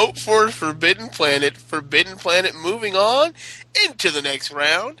 A vote for Forbidden Planet. Forbidden Planet moving on into the next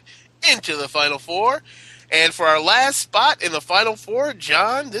round, into the Final Four. And for our last spot in the Final Four,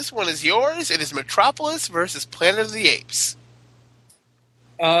 John, this one is yours. It is Metropolis versus Planet of the Apes.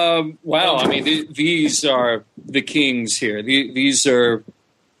 Wow, I mean, these are the kings here. These are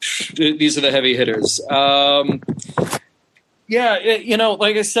the heavy hitters. Yeah,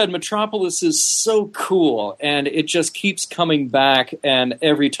 like I said, Metropolis is so cool, and it just keeps coming back, and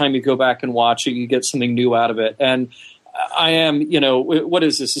every time you go back and watch it, you get something new out of it. And I am, what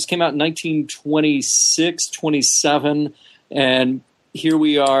is this? This came out in 1926, 27, and here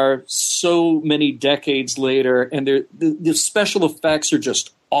we are so many decades later, and the special effects are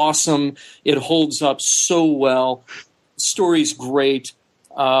just awesome. It holds up so well. Story's great.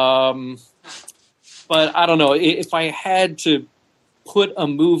 But I don't know, if I had to put a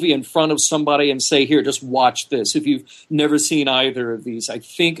movie in front of somebody and say, here, just watch this, if you've never seen either of these, I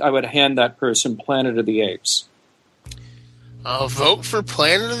think I would hand that person Planet of the Apes. I'll vote for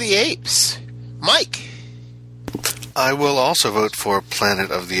Planet of the Apes. Mike? I will also vote for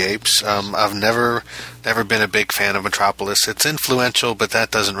Planet of the Apes. I've never been a big fan of Metropolis. It's influential, but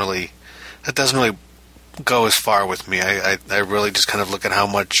that doesn't really go as far with me. I really just kind of look at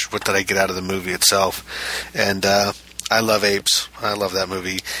what did I get out of the movie itself. And I love apes. I love that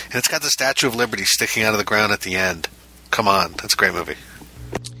movie. And it's got the Statue of Liberty sticking out of the ground at the end. Come on, that's a great movie.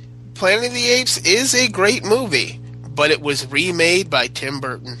 Planet of the Apes is a great movie, but it was remade by Tim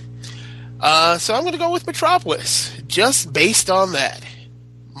Burton. So I'm going to go with Metropolis, just based on that.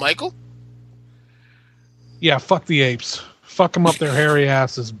 Michael? Yeah, fuck the apes. Fuck them up their hairy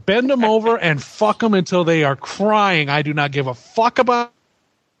asses. Bend them over and fuck them until they are crying. I do not give a fuck about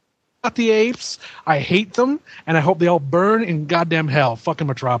the apes. I hate them, and I hope they all burn in goddamn hell. Fucking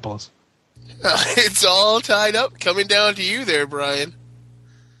Metropolis. It's all tied up. Coming down to you there, Brian.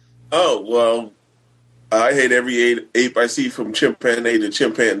 Oh, well, I hate every ape I see from chimpanzee to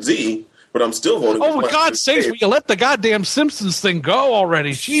chimpanzee, but I'm still voting. Oh, for God's sakes, will you let the goddamn Simpsons thing go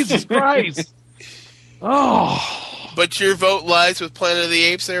already? Jesus Christ. Oh. But your vote lies with Planet of the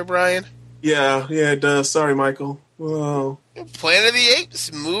Apes there, Brian? Yeah, it does. Sorry, Michael. Well, Planet of the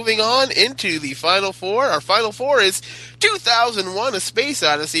Apes, moving on into the Final Four. Our Final Four is 2001: A Space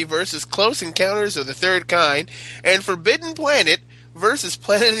Odyssey versus Close Encounters of the Third Kind, and Forbidden Planet versus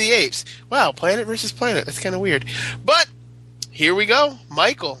Planet of the Apes. Wow, Planet versus Planet. That's kind of weird. But here we go.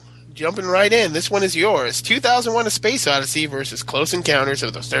 Michael, jumping right in. This one is yours. 2001: A Space Odyssey versus Close Encounters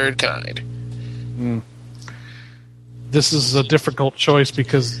of the Third Kind. This is a difficult choice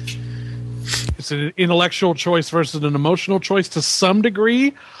because it's an intellectual choice versus an emotional choice to some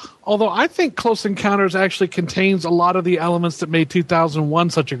degree. Although I think Close Encounters actually contains a lot of the elements that made 2001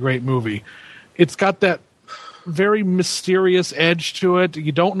 such a great movie. It's got that very mysterious edge to it.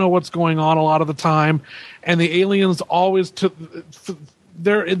 You don't know what's going on a lot of the time, and the aliens always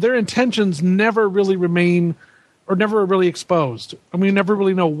their intentions never really remain or never really exposed. I mean, we never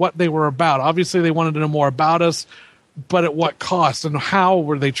really know what they were about. Obviously, they wanted to know more about us, but at what cost, and how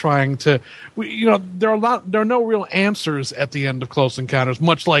were they trying to? There are no real answers at the end of Close Encounters,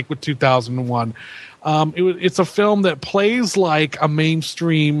 much like with 2001. It's a film that plays like a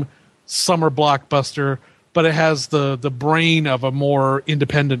mainstream summer blockbuster, but it has the brain of a more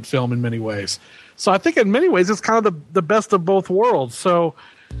independent film in many ways. So I think in many ways it's kind of the best of both worlds. So,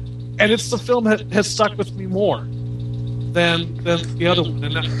 and it's the film that has stuck with me more than the other one.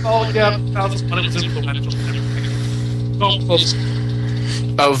 And yeah, 2001 was influential.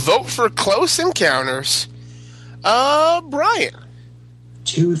 A vote for Close Encounters. Brian.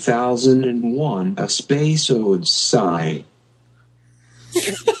 2001: A Space Odyssey.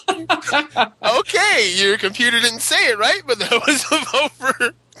 Okay, your computer didn't say it right, but that was a vote for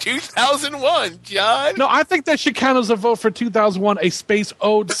 2001. John? No, I think that should count as a vote for 2001: A Space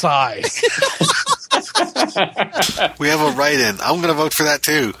Odyssey. We have a write-in. I'm going to vote for that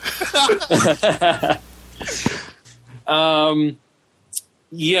too.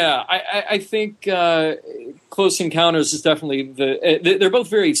 Yeah, I think Close Encounters is definitely they're both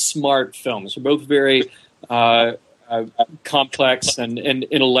very smart films. They're both very complex and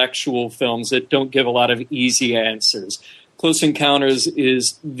intellectual films that don't give a lot of easy answers. Close Encounters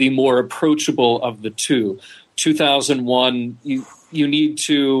is the more approachable of the two. 2001, you need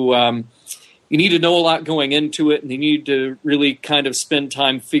to know a lot going into it, and you need to really kind of spend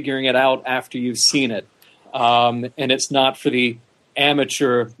time figuring it out after you've seen it. And it's not for the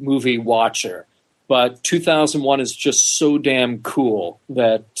amateur movie watcher. But 2001 is just so damn cool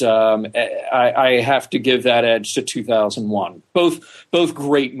that I have to give that edge to 2001. Both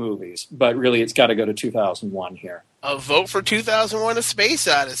great movies, but really it's got to go to 2001 here. A vote for 2001: A Space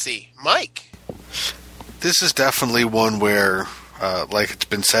Odyssey. Mike. This is definitely one where, like it's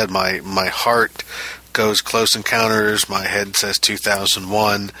been said, my heart goes Close Encounters, my head says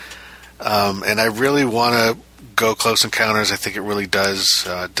 2001, and I really want to go Close Encounters. I think it really does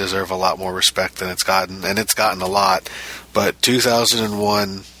deserve a lot more respect than it's gotten, and it's gotten a lot. But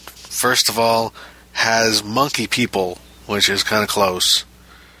 2001, first of all, has monkey people, which is kind of close,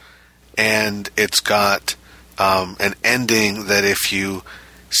 and it's got an ending that if you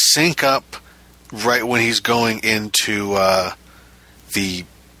sync up right when he's going into the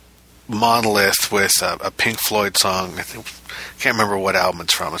monolith with a Pink Floyd song, I can't remember what album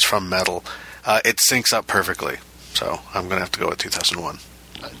it's from. It's from Metal. It syncs up perfectly. So I'm going to have to go with 2001.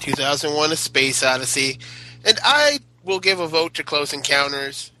 2001: A Space Odyssey. And I will give a vote to Close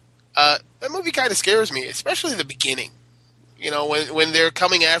Encounters. That movie kind of scares me, especially the beginning. You know, when they're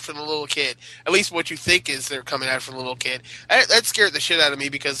coming after the little kid. At least what you think is they're coming after the little kid. That scared the shit out of me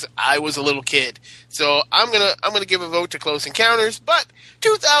because I was a little kid. So I'm gonna give a vote to Close Encounters. But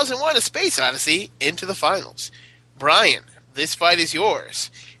 2001: A Space Odyssey into the finals. Brian, this fight is yours.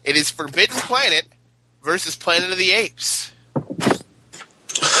 It is Forbidden Planet versus Planet of the Apes.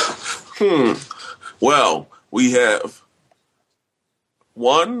 Well, we have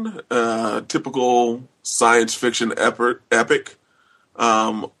one typical science fiction epic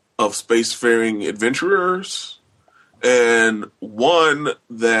of spacefaring adventurers, and one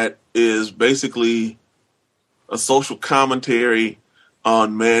that is basically a social commentary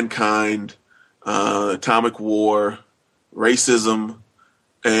on mankind, atomic war, racism,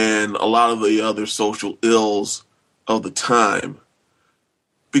 and a lot of the other social ills of the time.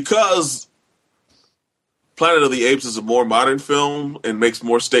 Because Planet of the Apes is a more modern film and makes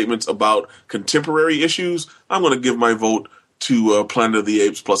more statements about contemporary issues, I'm going to give my vote to Planet of the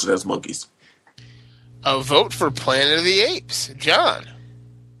Apes, plus it has monkeys. A vote for Planet of the Apes. John.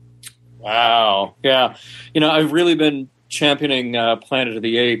 Wow. Yeah. You know, I've really been championing Planet of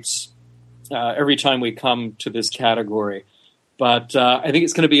the Apes every time we come to this category. But I think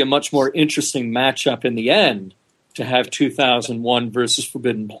it's going to be a much more interesting matchup in the end to have 2001 versus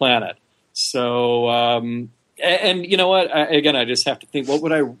Forbidden Planet. So, and you know what? I just have to think, what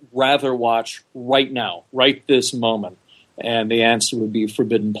would I rather watch right now, right this moment? And the answer would be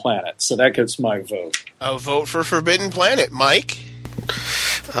Forbidden Planet. So that gets my vote. A vote for Forbidden Planet. Mike?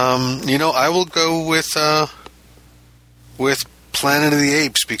 I will go with Planet of the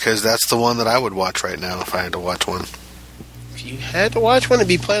Apes because that's the one that I would watch right now if I had to watch one. If you had to watch one, it'd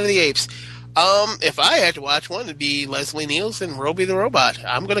be Planet of the Apes. If I had to watch one, it'd be Leslie Nielsen, Roby the Robot.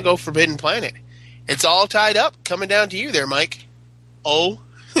 I'm going to go Forbidden Planet. It's all tied up. Coming down to you there, Mike. Oh.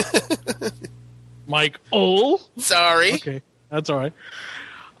 Mike, oh. Sorry. Okay, that's all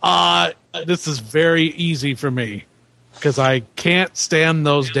right. This is very easy for me because I can't stand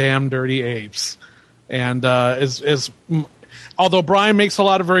those damn dirty apes. And although Brian makes a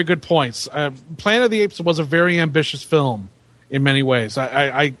lot of very good points, Planet of the Apes was a very ambitious film in many ways.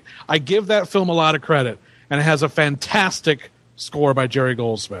 I give that film a lot of credit, and it has a fantastic score by Jerry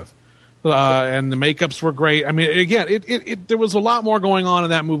Goldsmith. And the makeups were great. I mean, again, there was a lot more going on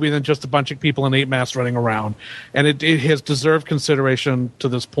in that movie than just a bunch of people in ape masks running around, and it has deserved consideration to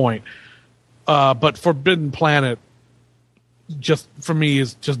this point. But Forbidden Planet, just for me,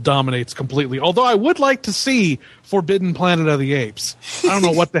 just dominates completely. Although I would like to see Forbidden Planet of the Apes. I don't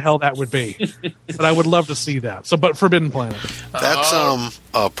know what the hell that would be, but I would love to see that. So, but Forbidden Planet. That's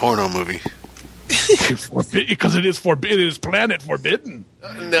a porno movie. Because it is forbidden. It is Planet Forbidden.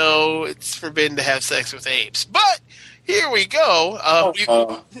 No, it's forbidden to have sex with apes. But here we go.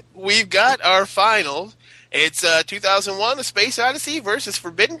 We've got our final. It's 2001: A Space Odyssey versus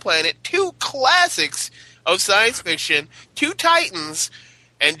Forbidden Planet. Two classics of science fiction, two titans.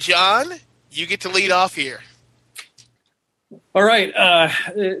 And John, you get to lead off here. All right.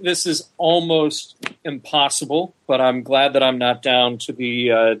 This is almost impossible, but I'm glad that I'm not down to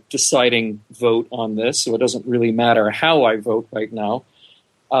the deciding vote on this, so it doesn't really matter how I vote right now.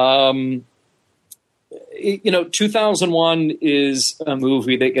 2001 is a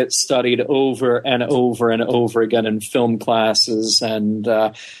movie that gets studied over and over and over again in film classes, and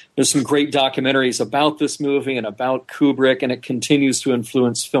there's some great documentaries about this movie and about Kubrick, and it continues to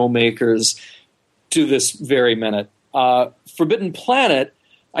influence filmmakers to this very minute. Forbidden Planet,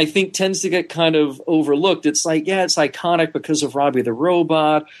 I think, tends to get kind of overlooked. It's like, yeah, it's iconic because of Robbie the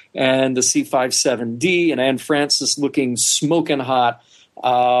Robot and the C-57D and Anne Francis looking smoking hot.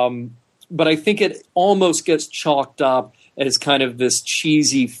 But I think it almost gets chalked up as kind of this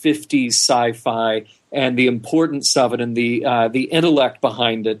cheesy 50s sci-fi, and the importance of it and the intellect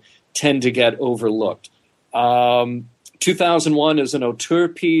behind it tend to get overlooked. 2001 is an auteur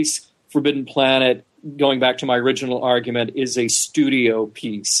piece. Forbidden Planet, going back to my original argument, is a studio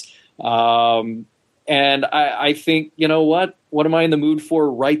piece. And I think, you know what? What am I in the mood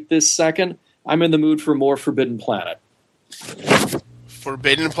for right this second? I'm in the mood for more Forbidden Planet.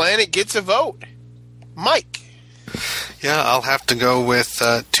 Forbidden Planet gets a vote. Mike. Yeah, I'll have to go with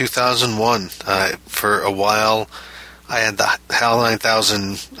 2001. For a while, I had the HAL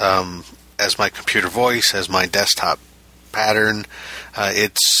 9000 as my computer voice, as my desktop pattern.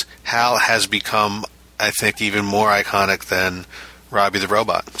 HAL has become, I think, even more iconic than Robbie the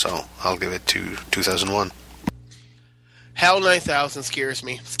Robot. So I'll give it to 2001. HAL 9000 scares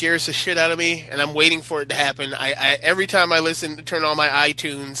me. Scares the shit out of me, and I'm waiting for it to happen. I every time I turn on my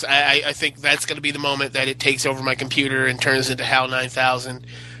iTunes, I think that's going to be the moment that it takes over my computer and turns into HAL 9000.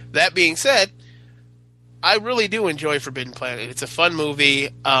 That being said, I really do enjoy Forbidden Planet. It's a fun movie.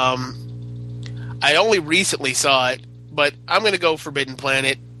 I only recently saw it, but I'm going to go Forbidden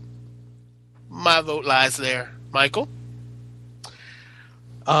Planet. My vote lies there. Michael?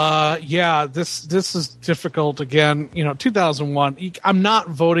 Yeah, this is difficult again. 2001. I'm not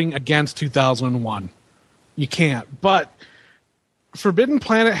voting against 2001. You can't. But Forbidden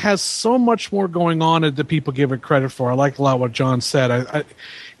Planet has so much more going on that people give it credit for. I like a lot what John said.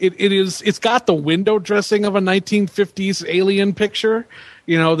 It's got the window dressing of a 1950s alien picture.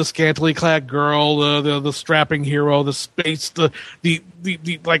 The scantily clad girl, the strapping hero, the space, the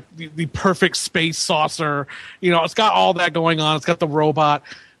perfect space saucer. It's got all that going on. It's got the robot.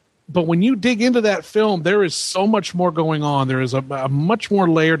 But when you dig into that film, there is so much more going on. There is a much more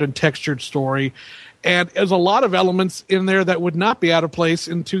layered and textured story. And there's a lot of elements in there that would not be out of place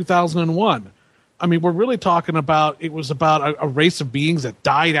in 2001. I mean, we're really talking about, it was about a race of beings that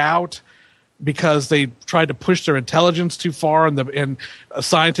died out because they tried to push their intelligence too far, and a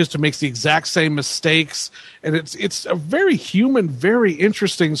scientist who makes the exact same mistakes. And it's a very human, very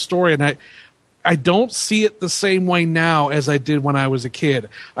interesting story. And I don't see it the same way now as I did when I was a kid.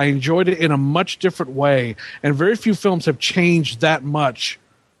 I enjoyed it in a much different way. And very few films have changed that much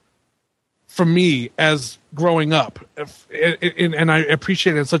for me as growing up. And I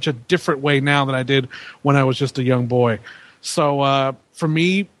appreciate it in such a different way now than I did when I was just a young boy. So for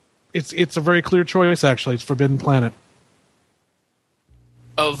me, it's a very clear choice, actually. It's Forbidden Planet.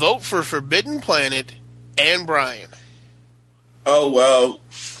 A vote for Forbidden Planet and Brian. Oh, well,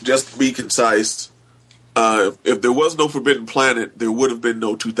 just to be concise, if there was no Forbidden Planet, there would have been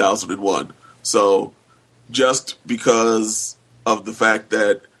no 2001. So just because of the fact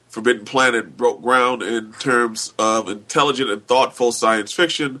that Forbidden Planet broke ground in terms of intelligent and thoughtful science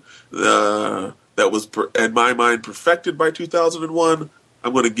fiction that was, in my mind, perfected by 2001,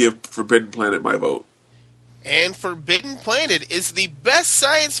 I'm going to give Forbidden Planet my vote. And Forbidden Planet is the best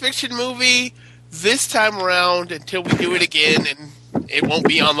science fiction movie this time around until we do it again, and it won't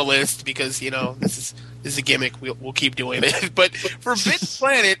be on the list because, this is a gimmick. We'll keep doing it. But Forbidden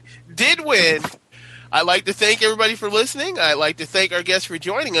Planet did win. I'd like to thank everybody for listening. I'd like to thank our guests for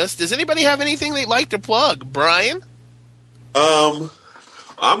joining us. Does anybody have anything they'd like to plug? Brian? I'm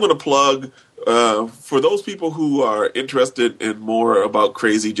going to plug, for those people who are interested in more about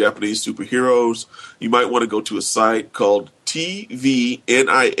crazy Japanese superheroes, you might want to go to a site called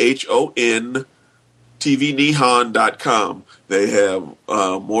TVNIHON.com. They have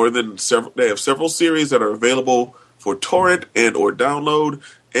several series that are available for torrent and or download,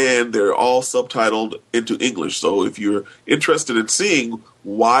 and they're all subtitled into English. So if you're interested in seeing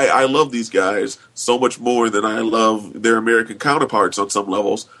why I love these guys so much more than I love their American counterparts on some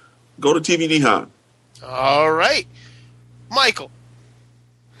levels, go to TV Nihon. All right. Michael.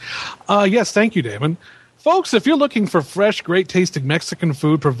 Yes, thank you, Damon. Folks, if you're looking for fresh, great-tasting Mexican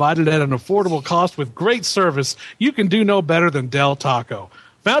food provided at an affordable cost with great service, you can do no better than Del Taco.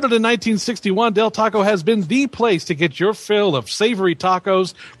 Founded in 1961, Del Taco has been the place to get your fill of savory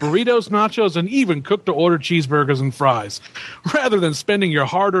tacos, burritos, nachos, and even cooked-to-order cheeseburgers and fries. Rather than spending your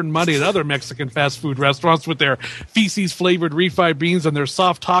hard-earned money at other Mexican fast food restaurants with their feces-flavored refried beans and their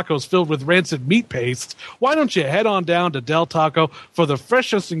soft tacos filled with rancid meat paste, why don't you head on down to Del Taco for the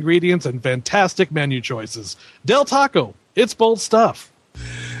freshest ingredients and fantastic menu choices. Del Taco, it's bold stuff.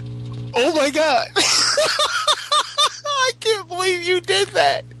 Oh, my God. I can't believe you did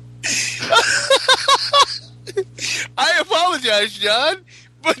that. I apologize, John,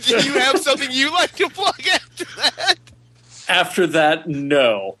 but do you have something you'd like to plug after that? After that,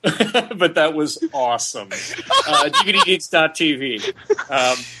 no. But that was awesome. DVDgeeks.tv.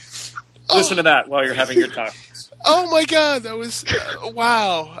 Listen to that while you're having your tacos. Oh, my God. That was,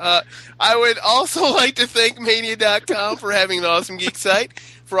 wow. I would also like to thank Mania.com for having an awesome geek site.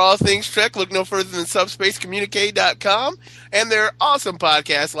 For all things Trek, look no further than subspacecommunique.com and their awesome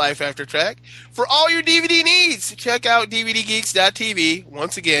podcast, Life After Trek. For all your DVD needs, check out DVDgeeks.tv.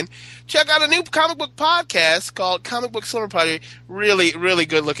 Once again, check out a new comic book podcast called Comic Book Slumber Party. Really, really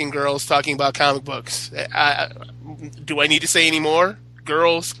good-looking girls talking about comic books. Do I need to say any more?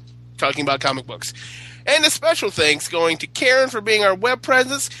 Girls talking about comic books. And a special thanks going to Karen for being our web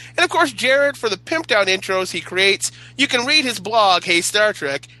presence, and of course Jared for the pimped out intros he creates. You can read his blog, Hey Star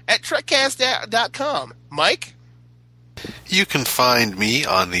Trek, at trekcast.com. Mike? You can find me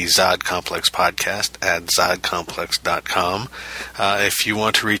on the Zod Complex podcast at zodcomplex.com. If you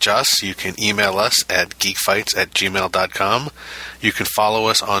want to reach us, you can email us at geekfights@gmail.com. You can follow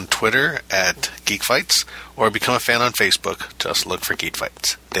us on Twitter at geekfights, or become a fan on Facebook. Just look for Geek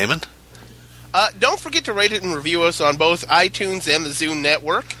Fights. Damon? Don't forget to rate it and review us on both iTunes and the Zune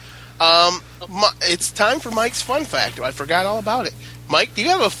Network. It's time for Mike's fun fact. I forgot all about it. Mike, do you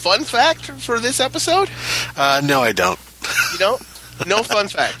have a fun fact for this episode? No, I don't. You don't? No fun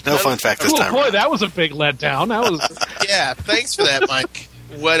fact. No fun fact this time. Boy, that was a big letdown. That was. Yeah, thanks for that, Mike.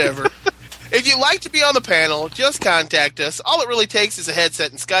 Whatever. If you'd like to be on the panel, just contact us. All it really takes is a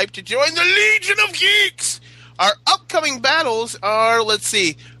headset and Skype to join the Legion of Geeks. Our upcoming battles are, let's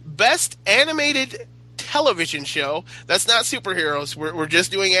see, Best Animated Television Show. That's not superheroes. We're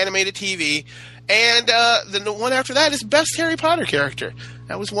just doing animated TV. And the one after that is Best Harry Potter Character.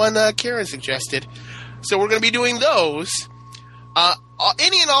 That was one Karen suggested. So we're going to be doing those.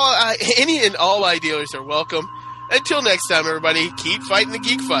 Any and all ideas are welcome. Until next time, everybody, keep fighting the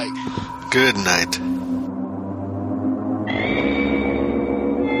geek fight. Good night.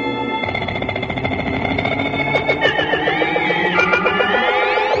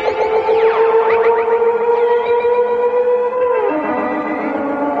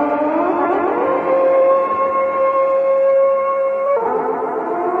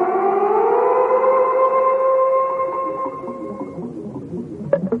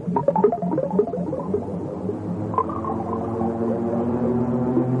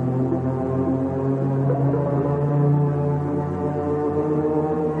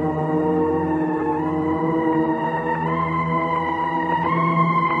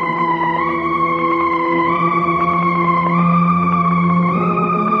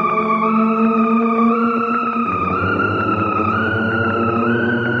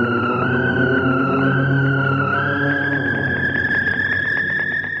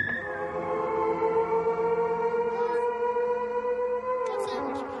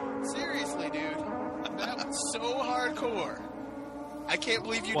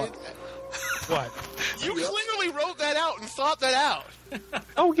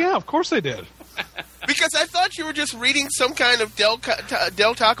 Of course I did. Because I thought you were just reading some kind of Del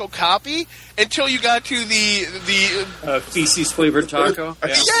Taco copy until you got to the feces flavored taco.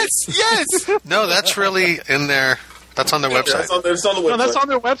 Yeah. Yes. No, that's really in there. That's on their website. It's on the website. No, that's on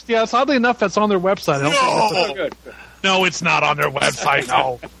their website. Yeah, oddly enough, that's on their website. No, it's not on their website.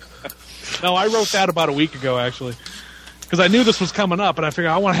 No, I wrote that about a week ago, actually, because I knew this was coming up, and I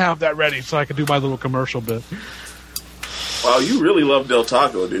figured I want to have that ready so I could do my little commercial bit. Wow, you really love Del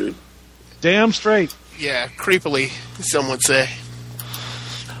Taco, dude. Damn straight. Yeah, creepily, some would say.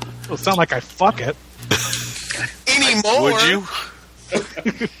 It'll sound like I fuck it. Anymore. Would you?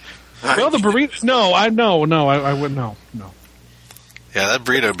 Well, the burrito... No, I wouldn't. No. Yeah, that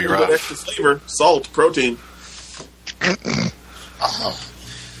burrito would be rough. Extra flavor, salt, protein. Oh,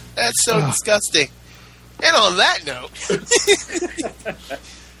 that's so disgusting. And on that note...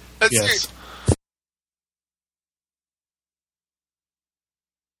 Yes.